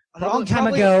 A long time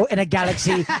ago in a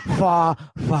galaxy far,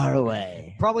 far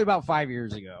away. Probably about 5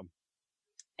 years ago.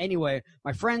 Anyway,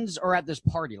 my friends are at this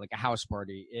party, like a house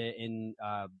party in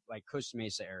like Costa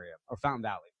Mesa area or Fountain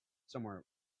Valley, somewhere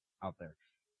out there.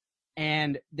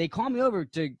 And they call me over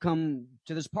to come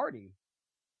to this party.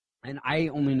 And I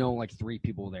only know like 3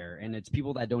 people there, and it's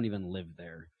people that don't even live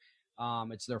there.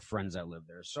 It's their friends that live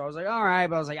there. So I was like, all right,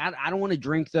 but I was like, I don't want to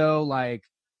drink though, like,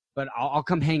 but I'll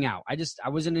come hang out. I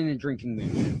wasn't in a drinking mood.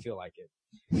 I didn't feel like it.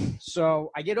 So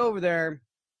I get over there,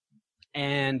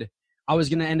 and I was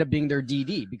gonna end up being their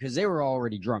DD because they were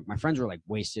already drunk. My friends were like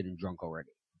wasted and drunk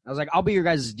already. I was like, I'll be your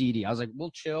guys' DD. I was like,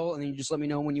 we'll chill, and then you just let me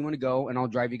know when you want to go, and I'll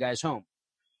drive you guys home.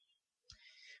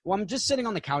 Well, I'm just sitting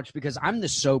on the couch because I'm the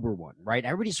sober one, right?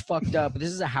 Everybody's fucked up. This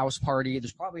is a house party.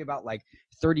 There's probably about like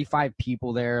 35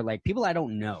 people there, like people I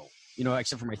don't know, you know,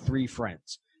 except for my 3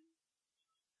 friends.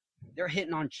 They're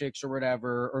hitting on chicks or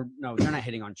whatever, or no, they're not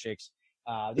hitting on chicks.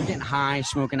 They're getting high,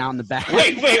 smoking out in the back.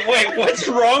 Wait. What's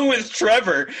wrong with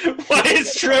Trevor? Why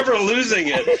is Trevor losing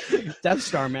it? Death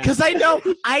Star, man. Because I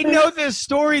know this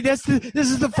story. This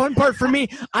is the fun part for me.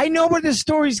 I know where this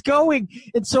story's going.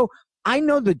 And so I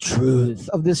know the truth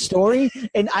of this story,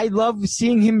 and I love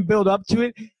seeing him build up to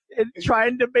it and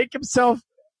trying to make himself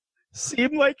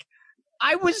seem like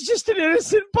I was just an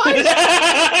innocent bystander.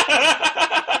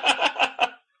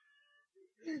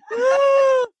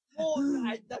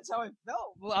 Well, that's how I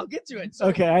felt. Well, I'll get to it. So,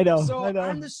 okay, I know. So I know.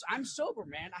 I'm sober,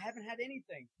 man. I haven't had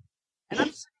anything, and I'm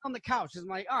sitting on the couch. I'm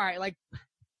like, all right, like,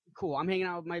 cool. I'm hanging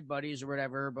out with my buddies or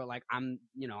whatever, but like, I'm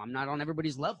not on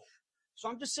everybody's level. So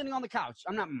I'm just sitting on the couch.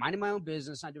 I'm not minding my own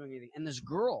business, not doing anything. And this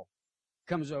girl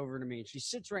comes over to me, and she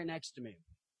sits right next to me,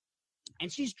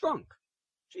 and she's drunk.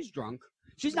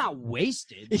 She's not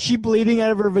wasted. Is she bleeding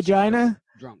out of her vagina?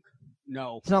 Drunk.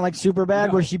 No. It's not like Superbad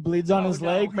No. where she bleeds on his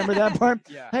leg. Remember that part?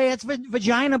 Yeah. Hey, it's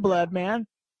vagina blood, man.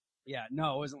 Yeah,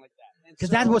 no, it wasn't like that. Because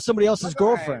that was somebody else's like, all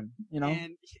right. girlfriend, you know?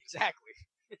 And, exactly.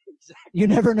 You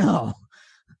never know.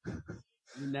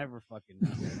 You never fucking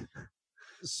know.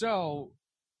 So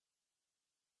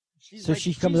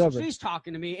she comes over. She's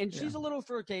talking to me, and she's a little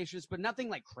flirtatious, but nothing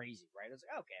like crazy, right? I was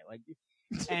like, okay, like,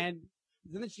 and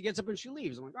then she gets up and she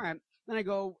leaves. I'm like, all right. Then I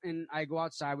go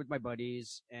outside with my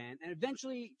buddies, and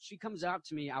eventually she comes out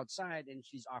to me outside, and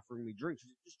she's offering me drinks.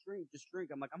 She's like, just drink.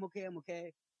 I'm like, I'm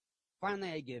okay.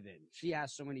 Finally, I give in. She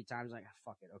asked so many times, like,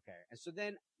 fuck it, okay. And so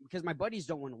then, because my buddies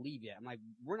don't want to leave yet, I'm like,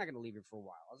 we're not going to leave here for a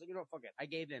while. I was like, you know what, fuck it. I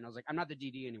gave in. I was like, I'm not the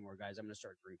DD anymore, guys. I'm going to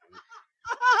start drinking.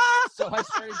 So I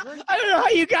started drinking. I don't know how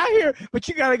you got here, but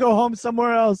you got to go home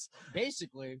somewhere else.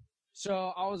 Basically.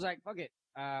 So I was like, fuck it.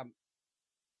 I'm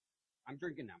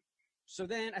drinking now. So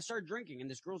then I started drinking,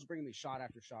 and this girl's bringing me shot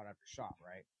after shot after shot,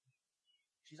 right?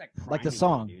 She's like the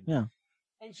song, me, dude. yeah.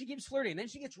 And she keeps flirting. Then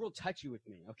she gets real touchy with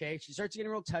me, okay? She starts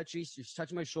getting real touchy. She's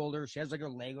touching my shoulder. She has like her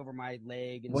leg over my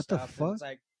leg and what stuff. What the fuck? And it's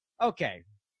like, okay.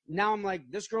 Now I'm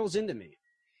like, this girl's into me.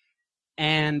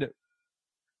 And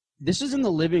this is in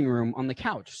the living room on the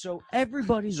couch. So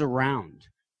everybody's around.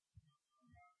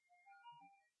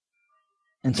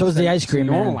 And so is the ice cream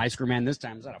man. Normal ice cream man this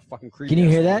time. Is that a fucking creepy? Can you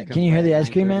hear that? Can you hear the ice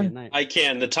cream man? I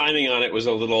can. The timing on it was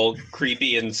a little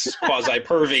creepy and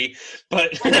quasi-pervy,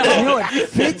 but no, it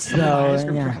fits though.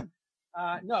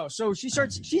 Yeah. No, so she's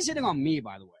hitting on me,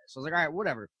 by the way. So I was like, all right,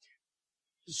 whatever.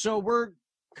 So we're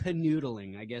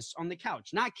canoodling, I guess, on the couch,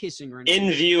 not kissing or anything.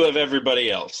 In view of everybody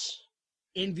else.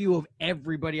 In view of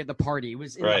everybody at the party. It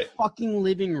was in the fucking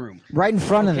living room. Right in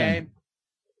front of them.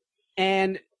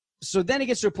 And so then it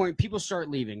gets to a point, people start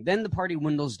leaving. Then the party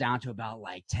dwindles down to about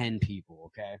like 10 people,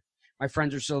 okay? My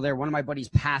friends are still there. One of my buddies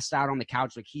passed out on the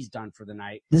couch like he's done for the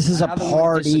night. This is Another a one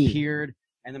party. disappeared,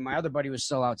 and then my other buddy was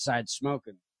still outside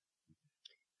smoking.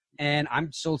 And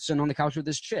I'm still sitting on the couch with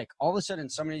this chick. All of a sudden,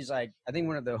 somebody's like, I think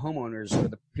one of the homeowners or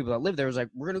the people that live there was like,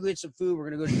 we're going to go get some food. We're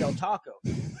going to go to Del Taco.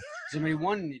 Does anybody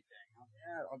want anything?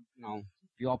 No.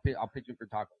 I'll pitch in for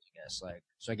tacos, I guess. Like,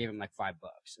 so I gave him like $5.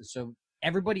 And so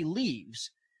everybody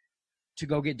leaves to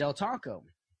go get Del Taco.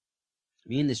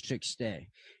 Me and this chick stay.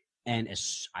 And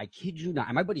I kid you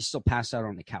not, my buddy's still passed out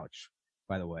on the couch,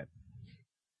 by the way.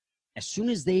 As soon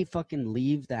as they fucking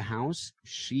leave the house,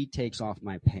 she takes off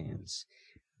my pants.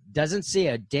 Doesn't say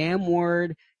a damn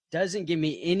word. Doesn't give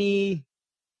me any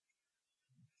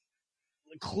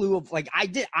clue of like I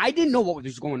didn't know what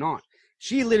was going on.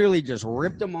 She literally just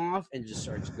ripped them off and just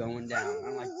starts going down.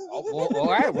 I'm like, oh, well, all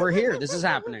right, we're here. This is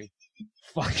happening.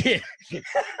 Fuck it.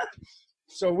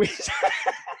 So we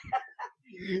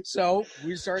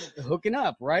started hooking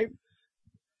up, right?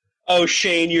 Oh,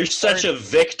 Shane, you're such a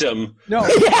victim. No.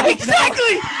 Yeah,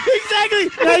 exactly.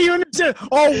 Now you understand.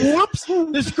 Oh, whoops.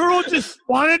 This girl just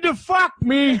wanted to fuck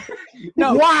me.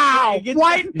 No. Wow.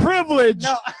 White privilege.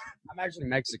 No, I'm actually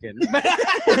Mexican.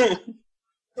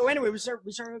 So anyway, we start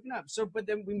hooking up. So, but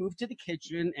then we move to the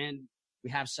kitchen and we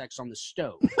have sex on the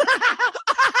stove.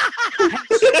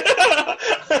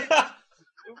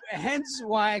 Hence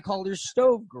why I called her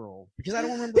Stove Girl, because I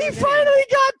don't remember. He finally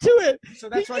got to it. So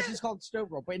that's why she's called Stove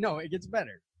Girl. But no, it gets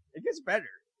better.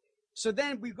 So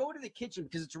then we go to the kitchen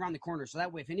because it's around the corner. So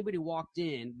that way, if anybody walked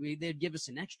in, they'd give us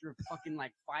an extra fucking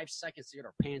like 5 seconds to get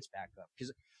our pants back up.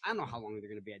 Because I don't know how long they're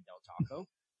going to be at Del Taco.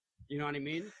 You know what I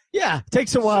mean? Yeah,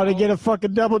 takes a while to get a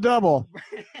fucking double.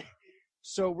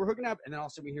 So we're hooking up, and then all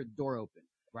of a sudden we hear the door open,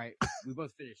 right? We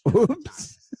both finished.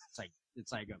 Oops.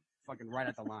 It's like a fucking right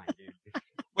at the line, dude.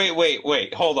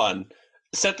 Wait. Hold on.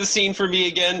 Set the scene for me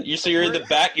again. You're in the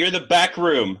back. You're in the back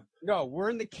room. No, we're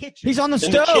in the kitchen. He's on the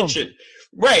In stove. the kitchen.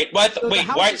 Right. Wait.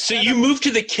 Why? So you moved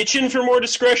to the kitchen for more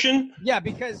discretion? Yeah,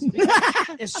 because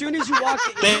as soon as you walk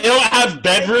in, They don't have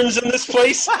bedrooms in this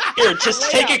place. Here,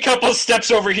 just take a couple steps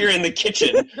over here in the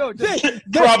kitchen. no,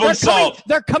 Problem solved.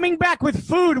 They're coming back with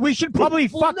food. We should probably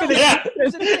fucking. Yeah.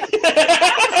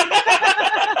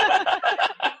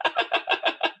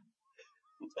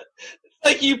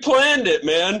 Like you planned it,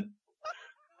 man.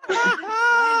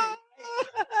 I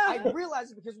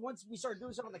realized it because once we started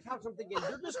doing something on the couch, I'm thinking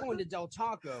they're just going to Del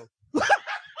Taco.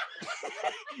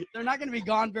 They're not going to be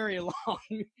gone very long,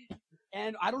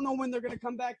 and I don't know when they're going to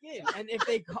come back in. And if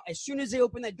as soon as they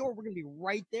open that door, we're going to be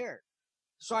right there.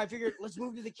 So I figured let's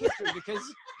move to the kitchen because.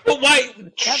 But why,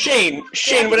 Shane?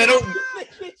 When I don't. The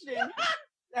kitchen.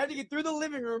 I had to get through the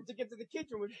living room to get to the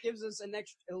kitchen, which gives us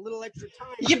a little extra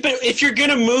time. Yeah, but if you're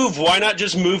gonna move, why not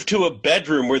just move to a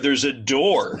bedroom where there's a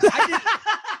door?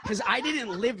 Because I didn't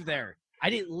live there.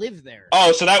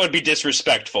 Oh, so that would be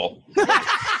disrespectful.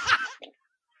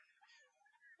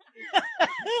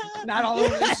 Not all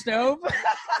over the stove.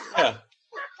 Yeah.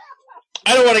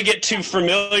 I don't want to get too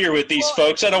familiar with these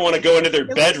folks. I don't want to go into their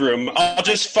bedroom. I'll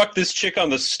just fuck this chick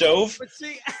on the stove. But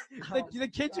see, the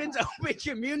kitchen's open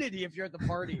community if you're at the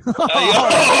party. Okay.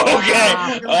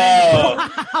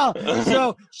 Oh.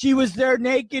 So she was there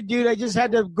naked, dude. I just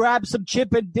had to grab some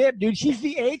chip and dip, dude. She's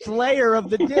the 8th layer of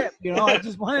the dip. You know, I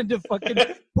just wanted to fucking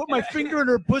put my finger in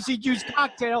her pussy juice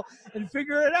cocktail and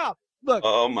figure it out. Look.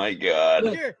 Oh my God.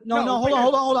 Look, no,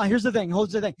 hold on. Here's the thing.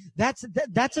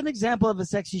 That's an example of a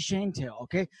sexy Shane tale.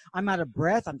 Okay, I'm out of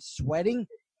breath. I'm sweating.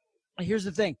 Here's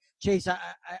the thing, Chase.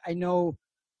 I know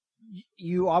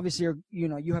you obviously are. You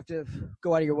know, you have to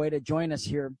go out of your way to join us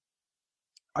here.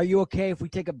 Are you okay if we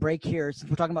take a break here? Since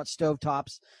we're talking about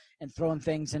stovetops and throwing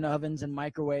things in ovens and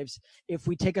microwaves, if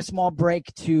we take a small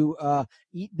break to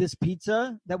eat this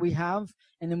pizza that we have,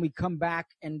 and then we come back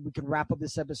and we can wrap up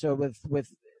this episode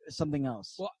with something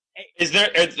else. Well, is there?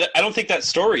 I don't think that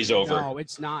story's over. No,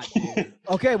 it's not. Dude.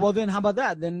 Okay, well then, how about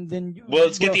that? Then. Well,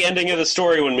 let's get the ending of the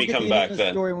story when we come back.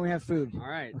 Then. Story when we have food. All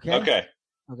right. Okay.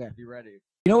 Be ready.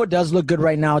 You know what does look good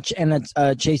right now, and it's,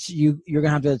 Chase, you're gonna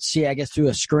have to see, I guess, through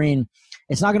a screen.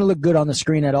 It's not gonna look good on the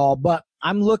screen at all. But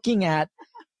I'm looking at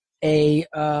a.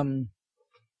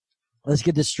 Let's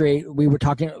get this straight. We were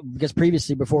talking because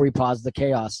previously, before we paused the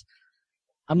chaos.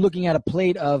 I'm looking at a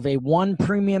plate of a 1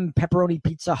 premium pepperoni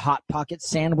pizza Hot Pocket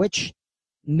sandwich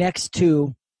next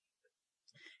to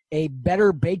a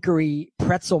Better Bakery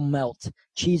pretzel melt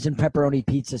cheese and pepperoni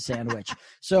pizza sandwich.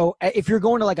 So if you're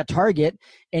going to like a Target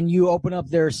and you open up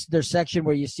their section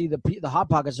where you see the Hot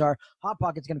Pockets are, Hot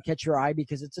Pocket's going to catch your eye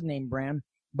because it's a name brand.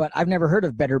 But I've never heard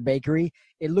of Better Bakery.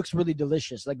 It looks really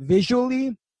delicious. Like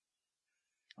visually,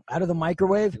 out of the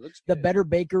microwave. The Better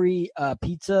Bakery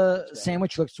pizza That's right.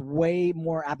 sandwich looks way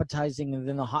more appetizing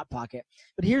than the Hot Pocket.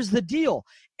 But here's the deal.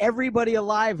 Everybody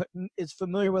alive is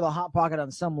familiar with a Hot Pocket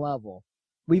on some level.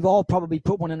 We've all probably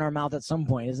put one in our mouth at some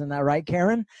point. Isn't that right,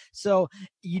 Karen? So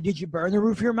did you burn the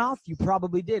roof of your mouth? You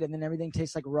probably did. And then everything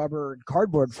tastes like rubber and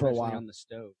cardboard for a while. On the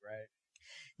stove,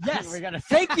 right? Yes.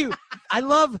 Thank you.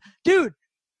 Dude,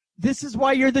 this is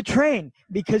why you're the train,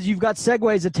 because you've got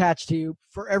segues attached to you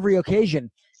for every occasion.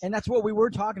 And that's what we were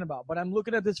talking about. But I'm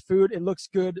looking at this food. It looks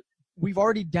good. We've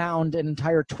already downed an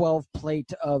entire 12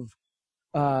 plate of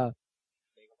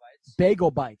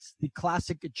bagel bites. The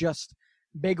classic just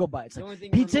bagel bites.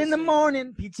 Like, pizza in the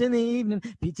morning, pizza in the evening,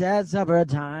 pizza at supper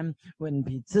time. When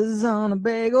pizza's on a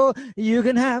bagel, you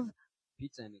can have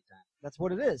pizza anytime. That's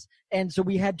what it is. And so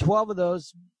we had 12 of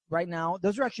those right now.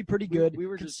 Those are actually pretty good. We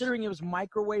were considering it was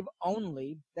microwave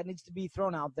only. That needs to be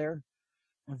thrown out there.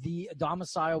 The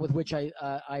domicile with which I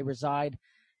reside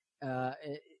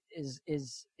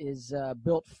is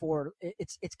built for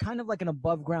it's kind of like an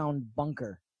above ground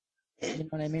bunker. You know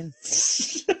what I mean?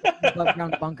 Above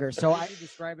ground bunker. So I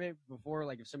describe it before,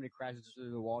 like if somebody crashes through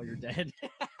the wall, you're dead.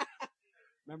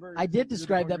 Remember? I did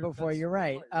describe that before. You're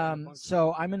right.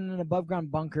 So I'm in an above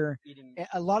ground bunker.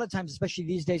 A lot of times, especially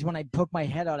these days, when I poke my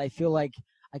head out, I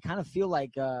kind of feel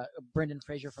like Brendan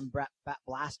Fraser from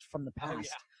Blast from the Past. Oh, yeah.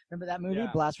 Remember that movie,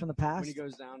 Yeah. Blast from the Past? When he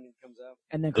goes down and comes up.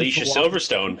 And then Alicia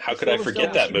Silverstone. How could I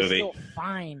forget that movie? Still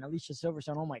fine, Alicia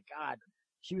Silverstone. Oh my God,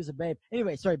 she was a babe.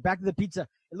 Anyway, sorry. Back to the pizza.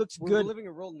 It looks good. We're living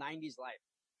a real '90s life.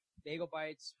 Bagel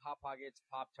bites, Hot Pockets,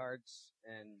 Pop-Tarts,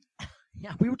 and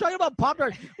yeah, we were talking about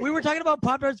Pop-Tarts. We were talking about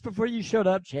Pop-Tarts before you showed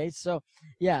up, Chase. So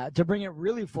yeah, to bring it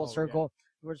really full circle,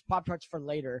 there's Pop-Tarts for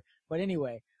later. But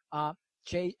anyway,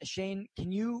 Shane,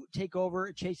 can you take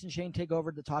over? Chase and Shane take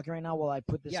over the talking right now while I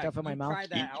put this stuff in my mouth.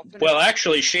 Well,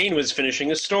 actually, Shane was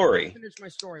finishing a story. I'll finish my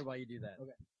story while you do that.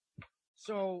 Okay.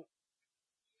 So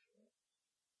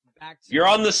back to you're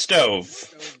on the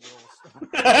stove.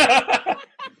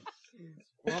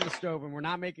 We're on the stove and we're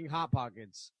not making Hot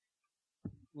Pockets.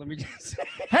 Let me just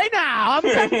hey now, I'm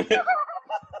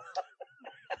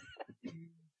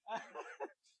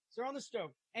so we're on the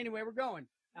stove. Anyway, we're going.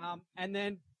 And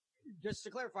then just to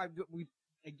clarify, we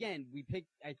picked.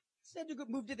 I said to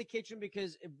move to the kitchen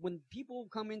because when people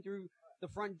come in through the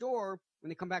front door, when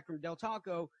they come back from Del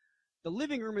Taco, the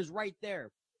living room is right there.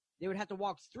 They would have to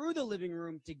walk through the living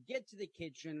room to get to the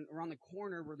kitchen around the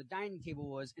corner where the dining table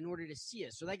was in order to see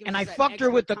us. So that gives and us I that fucked her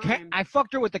with I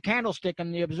fucked her with the candlestick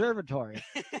in the observatory.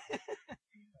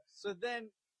 So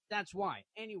then that's why.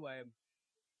 Anyway,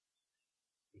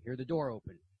 we hear the door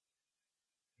open.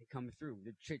 They come through.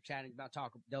 They're chit-chatting about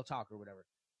Del Taco or whatever.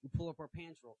 We pull up our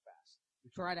pants real fast.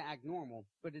 We try to act normal,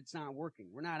 but it's not working.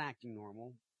 We're not acting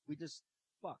normal. We just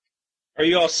fuck. Are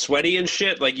you all sweaty and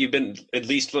shit? Like you've been, at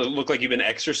least look like you've been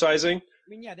exercising? I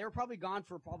mean, yeah, they were probably gone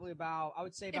for about, I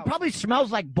would say about... It probably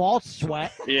smells like ball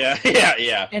sweat.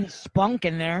 Yeah. And spunk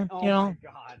in there, oh you know? My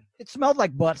God. It smelled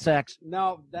like butt sex.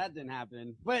 No, that didn't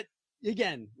happen. But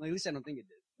again, at least I don't think it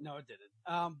did. No, it didn't.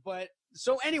 But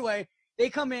so anyway, they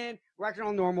come in, we're acting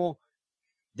all normal.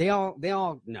 They all,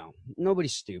 no,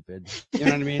 nobody's stupid. You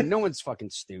know what I mean? No one's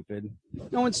fucking stupid.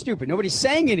 No one's stupid. Nobody's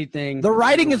saying anything. The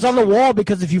writing is on the wall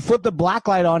because if you flip the black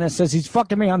light on, it says he's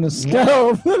fucking me on the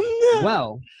stove.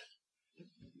 Well,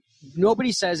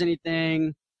 nobody says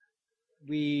anything.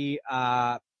 We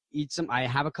eat some. I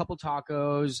have a couple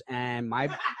tacos and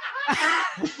my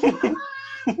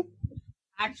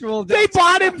actual. They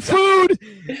bought him food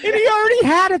and he already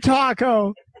had a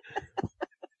taco.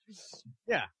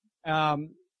 Yeah.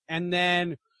 And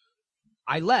then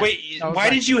I left. Wait, why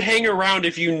did you hang around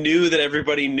if you knew that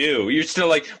everybody knew? You're still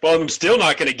like, well, I'm still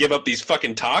not going to give up these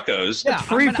fucking tacos. Yeah,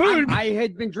 free food. I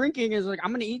had been drinking. Is like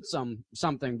I'm going to eat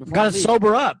something before. Got to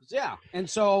sober up. Yeah, and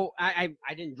so I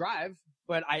didn't drive,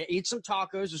 but I ate some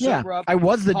tacos to sober up. I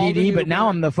was the DD, but now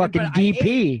I'm the fucking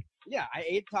DP. I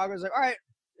ate tacos. Like, all right,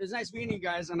 it was nice meeting you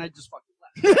guys, and I just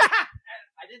fucking left.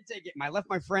 I didn't take it. I left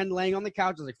my friend laying on the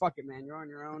couch. I was like, fuck it, man. You're on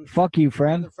your own. Fuck you,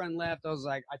 friend. Another friend left. I was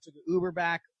like, I took an Uber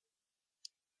back,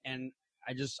 and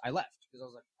I left because I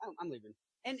was like, I'm leaving.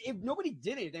 And if nobody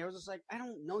did anything, I was just like, I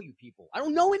don't know you people. I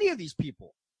don't know any of these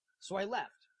people. So I left.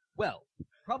 Well,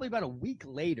 probably about a week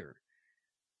later,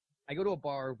 I go to a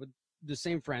bar with the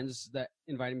same friends that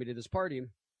invited me to this party,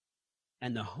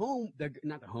 and not the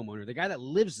homeowner, the guy that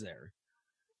lives there,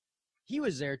 he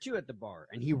was there too at the bar,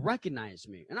 and he recognized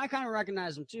me, and I kind of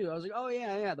recognized him too. I was like, "Oh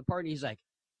yeah, the party." He's like,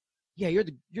 "Yeah, you're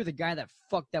the guy that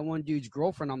fucked that one dude's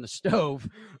girlfriend on the stove."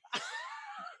 I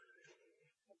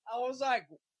was like,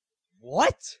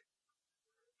 "What?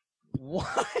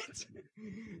 What?"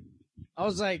 I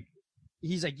was like,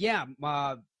 he's like, yeah,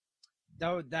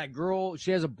 that girl,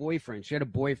 she has a boyfriend. She had a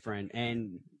boyfriend,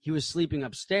 and he was sleeping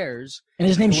upstairs. And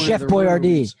his name's Chef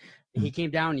Boyardee. He came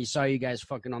down and he saw you guys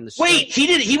fucking on the Wait,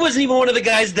 he wasn't even one of the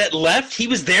guys that left? He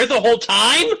was there the whole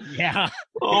time? Yeah.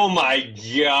 Oh my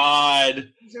god.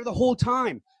 He was there the whole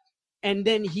time. And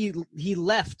then he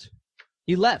left.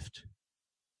 He left.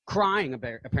 Crying,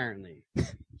 apparently.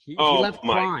 He left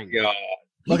crying. God.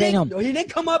 He didn't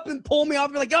come up and pull me off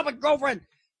and be like, oh, my girlfriend.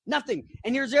 Nothing.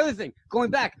 And here's the other thing.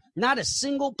 Going back, not a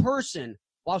single person,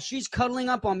 while she's cuddling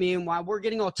up on me and while we're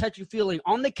getting all touchy-feely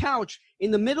on the couch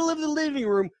in the middle of the living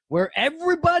room where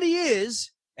everybody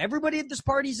is, everybody at this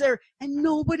party's there, and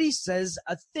nobody says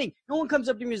a thing. No one comes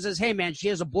up to me and says, hey, man, she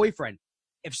has a boyfriend.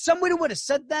 If somebody would have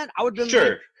said that, I would have been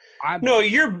sure.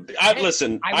 Like,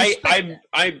 listen,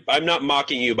 I'm not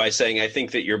mocking you by saying I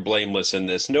think that you're blameless in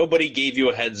this. Nobody gave you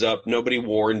a heads up. Nobody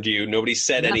warned you. Nobody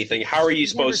said anything. How are you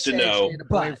supposed to know? She had a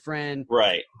boyfriend.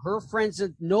 Right. Her friends,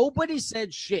 nobody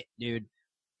said shit, dude.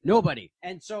 Nobody.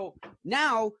 And so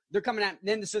now they're coming at,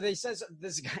 then so they says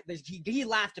this guy, he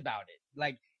laughed about it.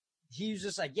 Like, he was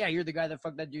just like, yeah, you're the guy that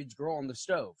fucked that dude's girl on the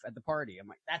stove at the party. I'm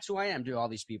like, that's who I am to all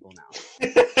these people now.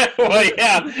 Well,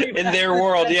 yeah, in their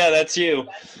world, yeah, that's you.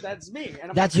 That's me.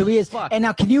 And that's who he is. Fuck. And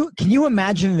now, can you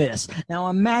imagine this? Now,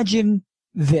 imagine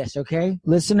this, okay,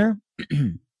 listener?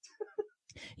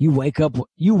 You wake up,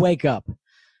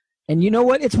 and you know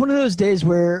what? It's one of those days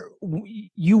where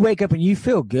you wake up and you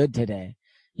feel good today.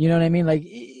 You know what I mean? Like,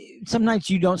 some nights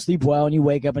you don't sleep well and you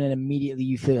wake up and then immediately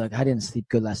you feel like, I didn't sleep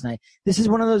good last night. This is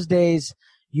one of those days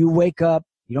you wake up,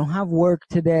 you don't have work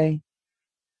today.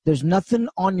 There's nothing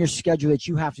on your schedule that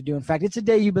you have to do. In fact, it's a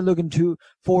day you've been looking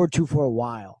forward to for a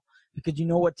while. Because you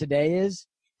know what today is?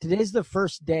 Today's the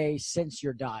first day since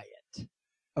your diet.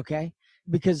 Okay?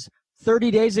 Because 30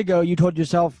 days ago you told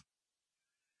yourself,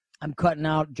 I'm cutting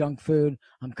out junk food.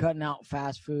 I'm cutting out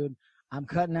fast food. I'm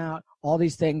cutting out all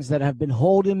these things that have been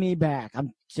holding me back.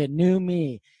 I'm to new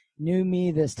me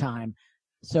this time.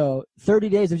 So 30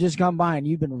 days have just gone by and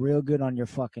you've been real good on your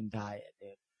fucking diet,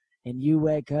 dude. And you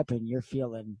wake up and you're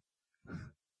feeling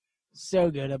so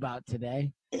good about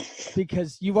today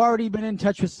because you've already been in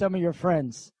touch with some of your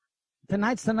friends.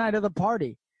 Tonight's the night of the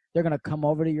party. They're going to come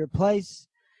over to your place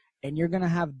and you're going to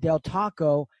have Del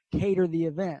Taco cater the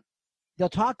event. Del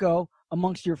Taco,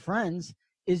 amongst your friends,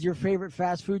 is your favorite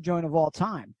fast food joint of all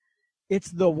time. It's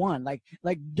the one. Like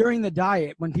during the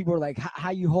diet, when people were like,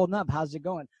 how you holding up? How's it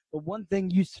going? The one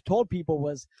thing you told people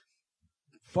was,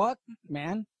 fuck,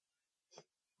 man,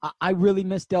 I really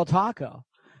miss Del Taco.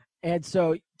 And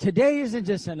so today isn't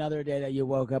just another day that you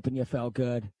woke up and you felt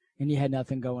good and you had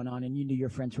nothing going on and you knew your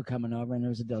friends were coming over and there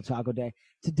was a Del Taco day.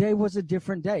 Today was a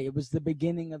different day. It was the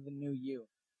beginning of the new you.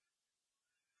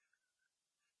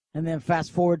 And then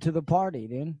fast forward to the party,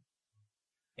 dude.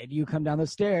 And you come down the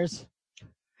stairs,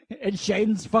 and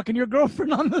Shaden's fucking your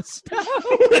girlfriend on the stove.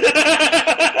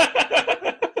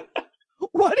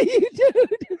 What do you do?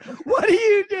 What do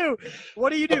you do?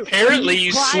 What do you do? Apparently,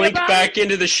 you slink back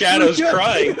into the shadows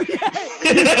crying.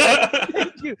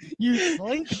 You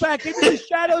slink back into the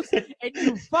shadows, and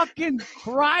you fucking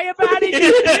cry about it,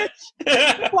 you bitch.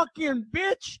 You fucking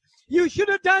bitch. You should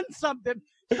have done something.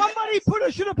 Somebody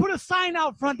should have put a sign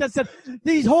out front that said,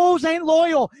 these hoes ain't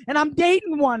loyal, and I'm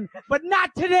dating one, but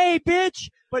not today, bitch.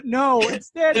 But no,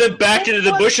 instead... And then back into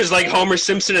the bushes like Homer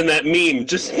Simpson in that meme.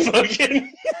 Just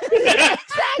fucking...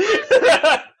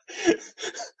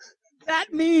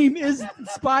 That meme is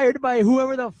inspired by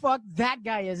whoever the fuck that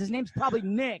guy is. His name's probably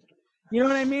Nick. You know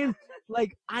what I mean?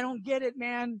 Like, I don't get it,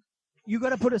 man. You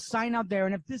got to put a sign out there,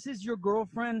 and if this is your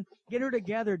girlfriend, get her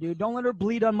together, dude. Don't let her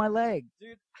bleed on my leg.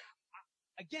 Dude.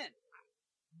 Again,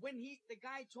 when the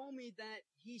guy told me that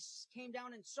he came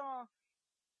down and saw,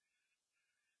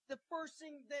 the first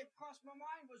thing that crossed my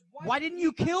mind was, why didn't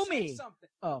you kill me? Something?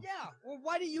 Oh. Yeah, or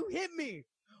why did you hit me?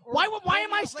 Or why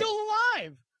am I still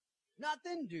alive?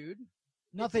 Nothing, dude.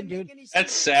 Nothing, dude.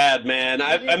 That's sad, man.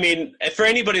 I mean, for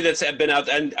anybody that's been out,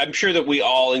 and I'm sure that we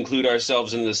all include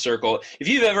ourselves in this circle, if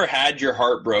you've ever had your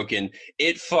heart broken,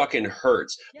 it fucking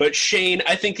hurts. Yeah. But Shane,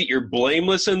 I think that you're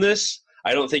blameless in this.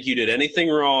 I don't think you did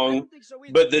anything wrong,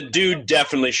 but the dude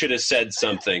definitely should have said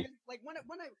something. Like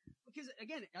because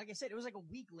again, like I said, it was like 2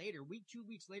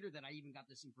 weeks later that I even got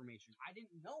this information. I didn't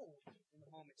know in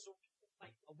the moment. So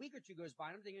like a week or two goes by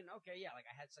and I'm thinking, okay, yeah, like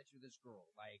I had sex with this girl.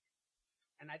 Like,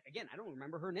 and I don't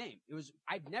remember her name.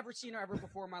 I'd never seen her ever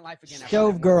before in my life again.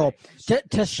 Stove girl.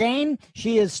 To Shane,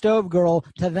 she is stove girl.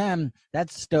 To them,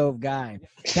 that's stove guy.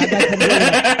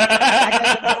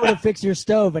 That guy's going to fix your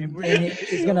stove, and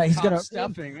he's gonna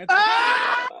stuffing.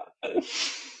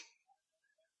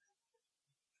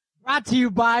 Brought to you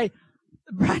by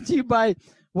Brought to you by,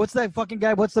 what's that fucking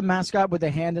guy? What's the mascot with the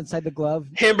hand inside the glove?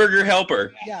 Hamburger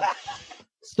Helper. Yeah.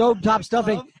 Stovetop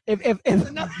Stuffing. If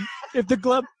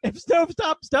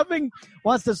Stovetop Stuffing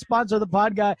wants to sponsor the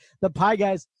Pie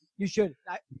Guys, you should.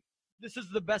 This is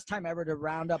the best time ever to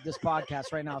round up this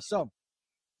podcast right now. So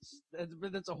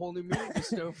That's a whole new meaning to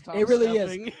stovetop. it really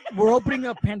stuffing. is. We're opening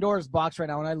up Pandora's box right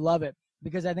now, and I love it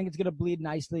because I think it's going to bleed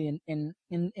nicely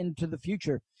into the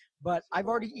future. But I've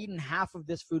already eaten half of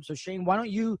this food. So Shane, why don't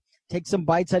you take some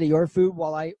bites out of your food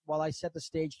while I set the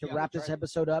stage to wrap this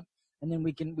episode up, and then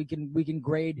we can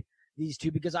grade these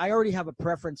two, because I already have a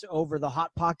preference over the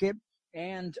Hot Pocket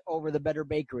and over the Better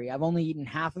Bakery. I've only eaten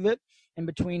half of it. In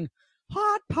between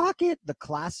Hot Pocket, the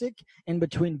classic, in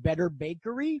between Better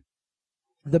Bakery,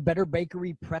 the Better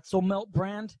Bakery pretzel melt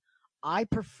brand, I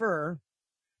prefer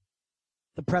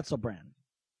the pretzel brand.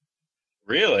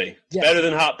 Really? It's Yes. better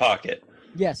than Hot Pocket.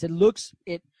 Yes, it looks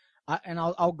it, and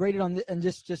I'll grade it on and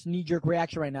just knee jerk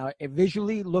reaction right now. It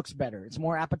visually looks better. It's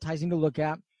more appetizing to look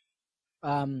at.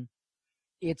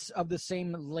 It's of the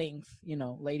same length,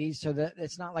 ladies, so that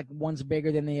it's not like one's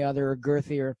bigger than the other or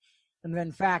girthier. And then,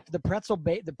 in fact, the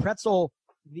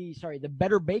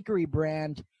Better Bakery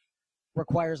brand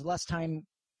requires less time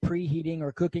preheating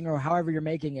or cooking or however you're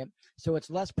making it, so it's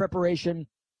less preparation.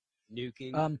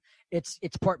 Nuking.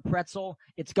 It's part pretzel.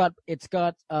 It's got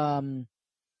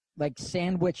like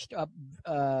sandwiched up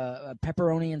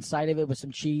pepperoni inside of it with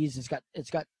some cheese. It's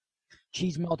got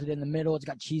cheese melted in the middle. It's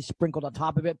got cheese sprinkled on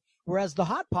top of it. Whereas the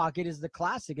Hot Pocket is the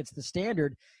classic. It's the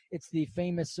standard. It's the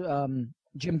famous Jim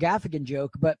Gaffigan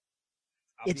joke, but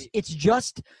it's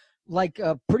just like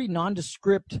a pretty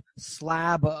nondescript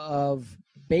slab of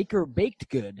baked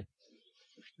good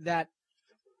that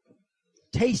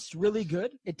tastes really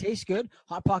good. It tastes good.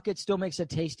 Hot Pocket still makes a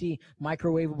tasty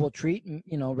microwavable treat,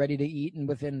 ready to eat in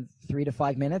within 3 to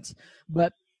 5 minutes.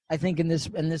 But I think in this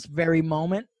very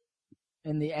moment,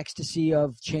 in the ecstasy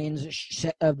of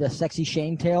the sexy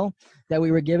Shane tail that we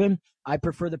were given, I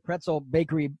prefer the Pretzel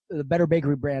Bakery, the Better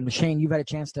Bakery brand. Shane, you've had a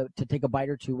chance to take a bite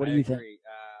or two. What do you think?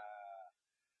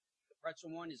 The pretzel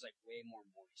one is like way more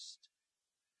moist.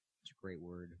 It's a great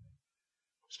word.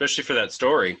 Especially for that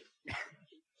story.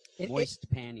 Moist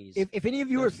panties. If any of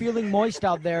you are feeling moist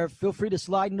out there, feel free to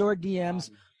slide into our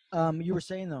DMs. You were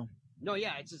saying though. No,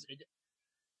 yeah, it's just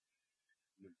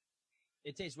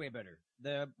it tastes way better.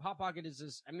 The Hot Pocket is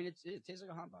just, it tastes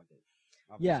like a Hot Pocket.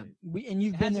 Obviously. Yeah, and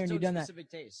you've been there and you've done that.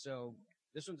 Specific taste. So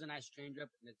this one's a nice change up,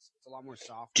 and it's a lot more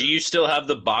soft. Do you still have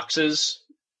the boxes?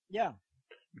 Yeah.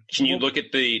 Can you look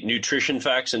at the nutrition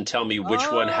facts and tell me which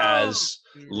one has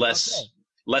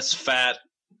less fat?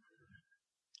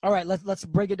 All right, let's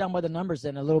break it down by the numbers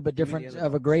then, a little bit different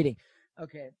of a grading.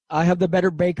 Okay, I have the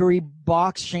Better Bakery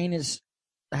box. Shane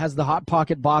has the Hot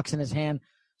Pocket box in his hand.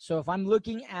 So if I'm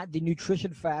looking at the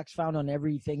nutrition facts found on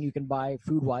everything you can buy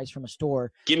food-wise from a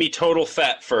store. Give me total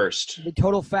fat first. The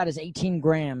total fat is 18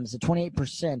 grams.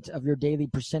 28% of your daily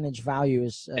percentage value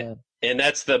is. And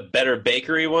that's the Better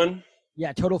Bakery one?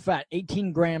 Yeah, total fat,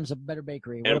 18 grams of Better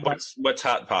Bakery. And what's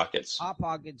Hot Pockets? Hot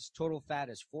Pockets total fat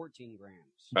is 14 grams.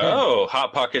 Okay. Oh,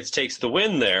 Hot Pockets takes the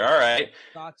win there. All right.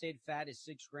 Sauteed fat is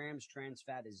 6 grams. Trans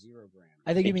fat is 0 grams.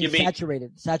 I think you mean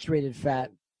saturated fat.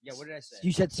 Yeah, what did I say?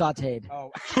 You said sauteed. Oh.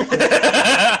 I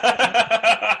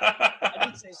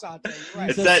didn't say sauteed. Right.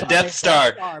 It's that Death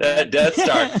Star. That Death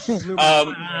Star.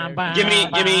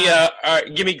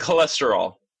 Give me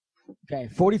cholesterol. Okay,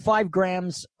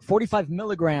 45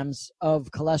 milligrams of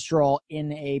cholesterol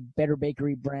in a Better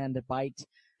Bakery brand bite,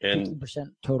 15%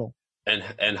 total.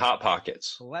 And Hot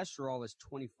Pockets. Cholesterol is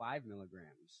 25 milligrams.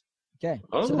 Okay,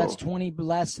 so that's 20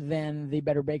 less than the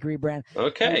Better Bakery brand.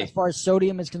 Okay. And as far as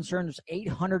sodium is concerned, there's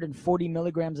 840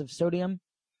 milligrams of sodium.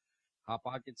 Hot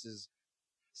Pockets is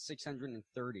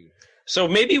 630. So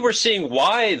maybe we're seeing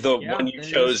why the one you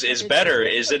chose is better,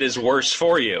 is it is worse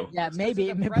for you. Yeah,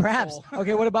 maybe, perhaps.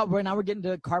 Okay, what about, now we're getting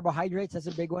to carbohydrates. That's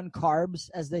a big one.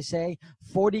 Carbs, as they say,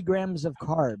 40 grams of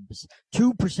carbs.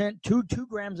 2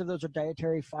 grams of those are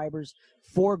dietary fibers,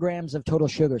 4 grams of total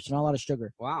sugar, so not a lot of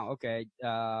sugar. Wow, okay.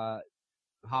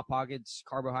 Hot Pockets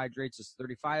carbohydrates is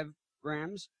 35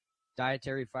 grams.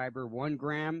 Dietary fiber, 1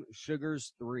 gram.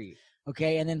 Sugars, 3.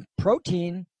 Okay, and then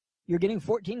protein, you're getting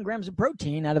 14 grams of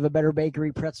protein out of a Better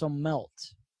Bakery pretzel melt.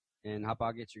 And Hot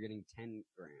Pockets, you're getting 10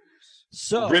 grams.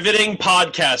 So riveting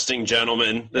podcasting,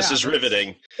 gentlemen. This is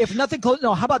riveting. If nothing close,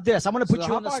 no. How about this? I'm going to put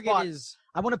you on the spot.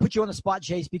 I want to put you on the spot,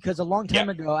 Chase, because a long time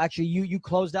ago, actually, you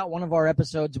closed out one of our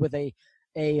episodes with a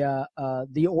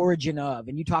the origin of,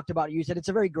 and you talked about, you said it's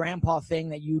a very grandpa thing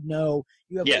that you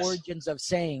have Yes. origins of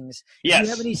sayings. Yes. Do you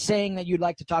have any saying that you'd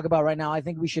like to talk about right now? I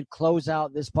think we should close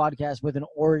out this podcast with an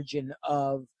origin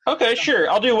of. Okay, sure.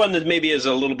 I'll do one that maybe is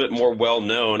a little bit more well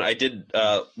known. I did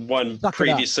one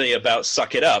previously about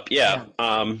 "Suck It Up." Yeah.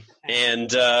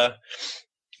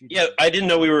 Yeah, I didn't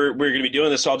know we were going to be doing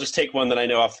this, so I'll just take one that I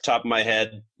know off the top of my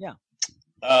head. Yeah.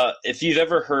 If you've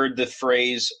ever heard the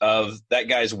phrase of "that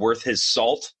guy's worth his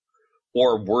salt"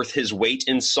 or "worth his weight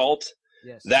in salt,"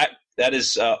 Yes. that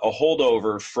is a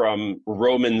holdover from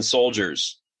Roman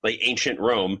soldiers, like ancient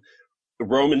Rome.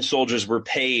 Roman soldiers were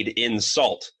paid in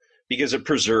salt because it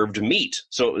preserved meat,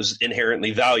 so it was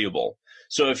inherently valuable.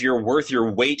 So if you're worth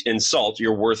your weight in salt,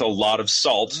 you're worth a lot of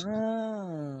salt,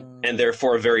 and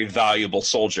therefore a very valuable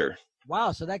soldier.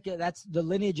 Wow, so that's the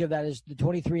lineage of that is the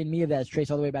 23andMe of that is traced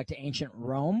all the way back to ancient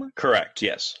Rome? Correct,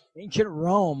 yes. Ancient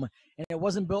Rome, and it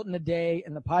wasn't built in a day,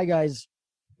 and the Pie Guys,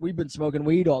 we've been smoking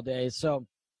weed all day, so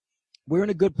we're in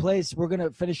a good place. We're going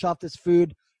to finish off this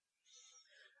food.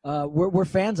 We're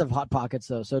fans of Hot Pockets,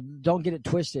 though, so don't get it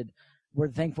twisted. We're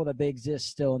thankful that they exist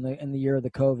still in the year of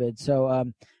the COVID. So,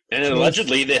 and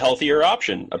allegedly the healthier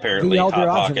option, apparently, Hot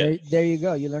Pocket. There you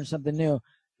go. You learned something new.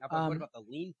 Now, what about the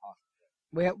lean pocket?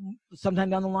 We have sometime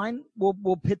down the line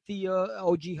we'll pit the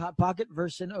OG Hot Pocket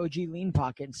versus an OG Lean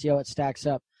Pocket and see how it stacks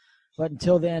up. But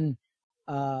until then,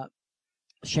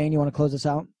 Shane, you want to close this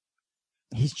out?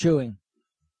 He's chewing,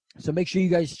 so make sure you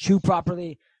guys chew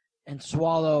properly and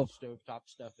swallow. Stovetop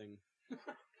stuffing.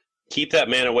 Keep that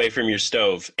man away from your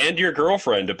stove and your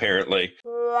girlfriend, apparently.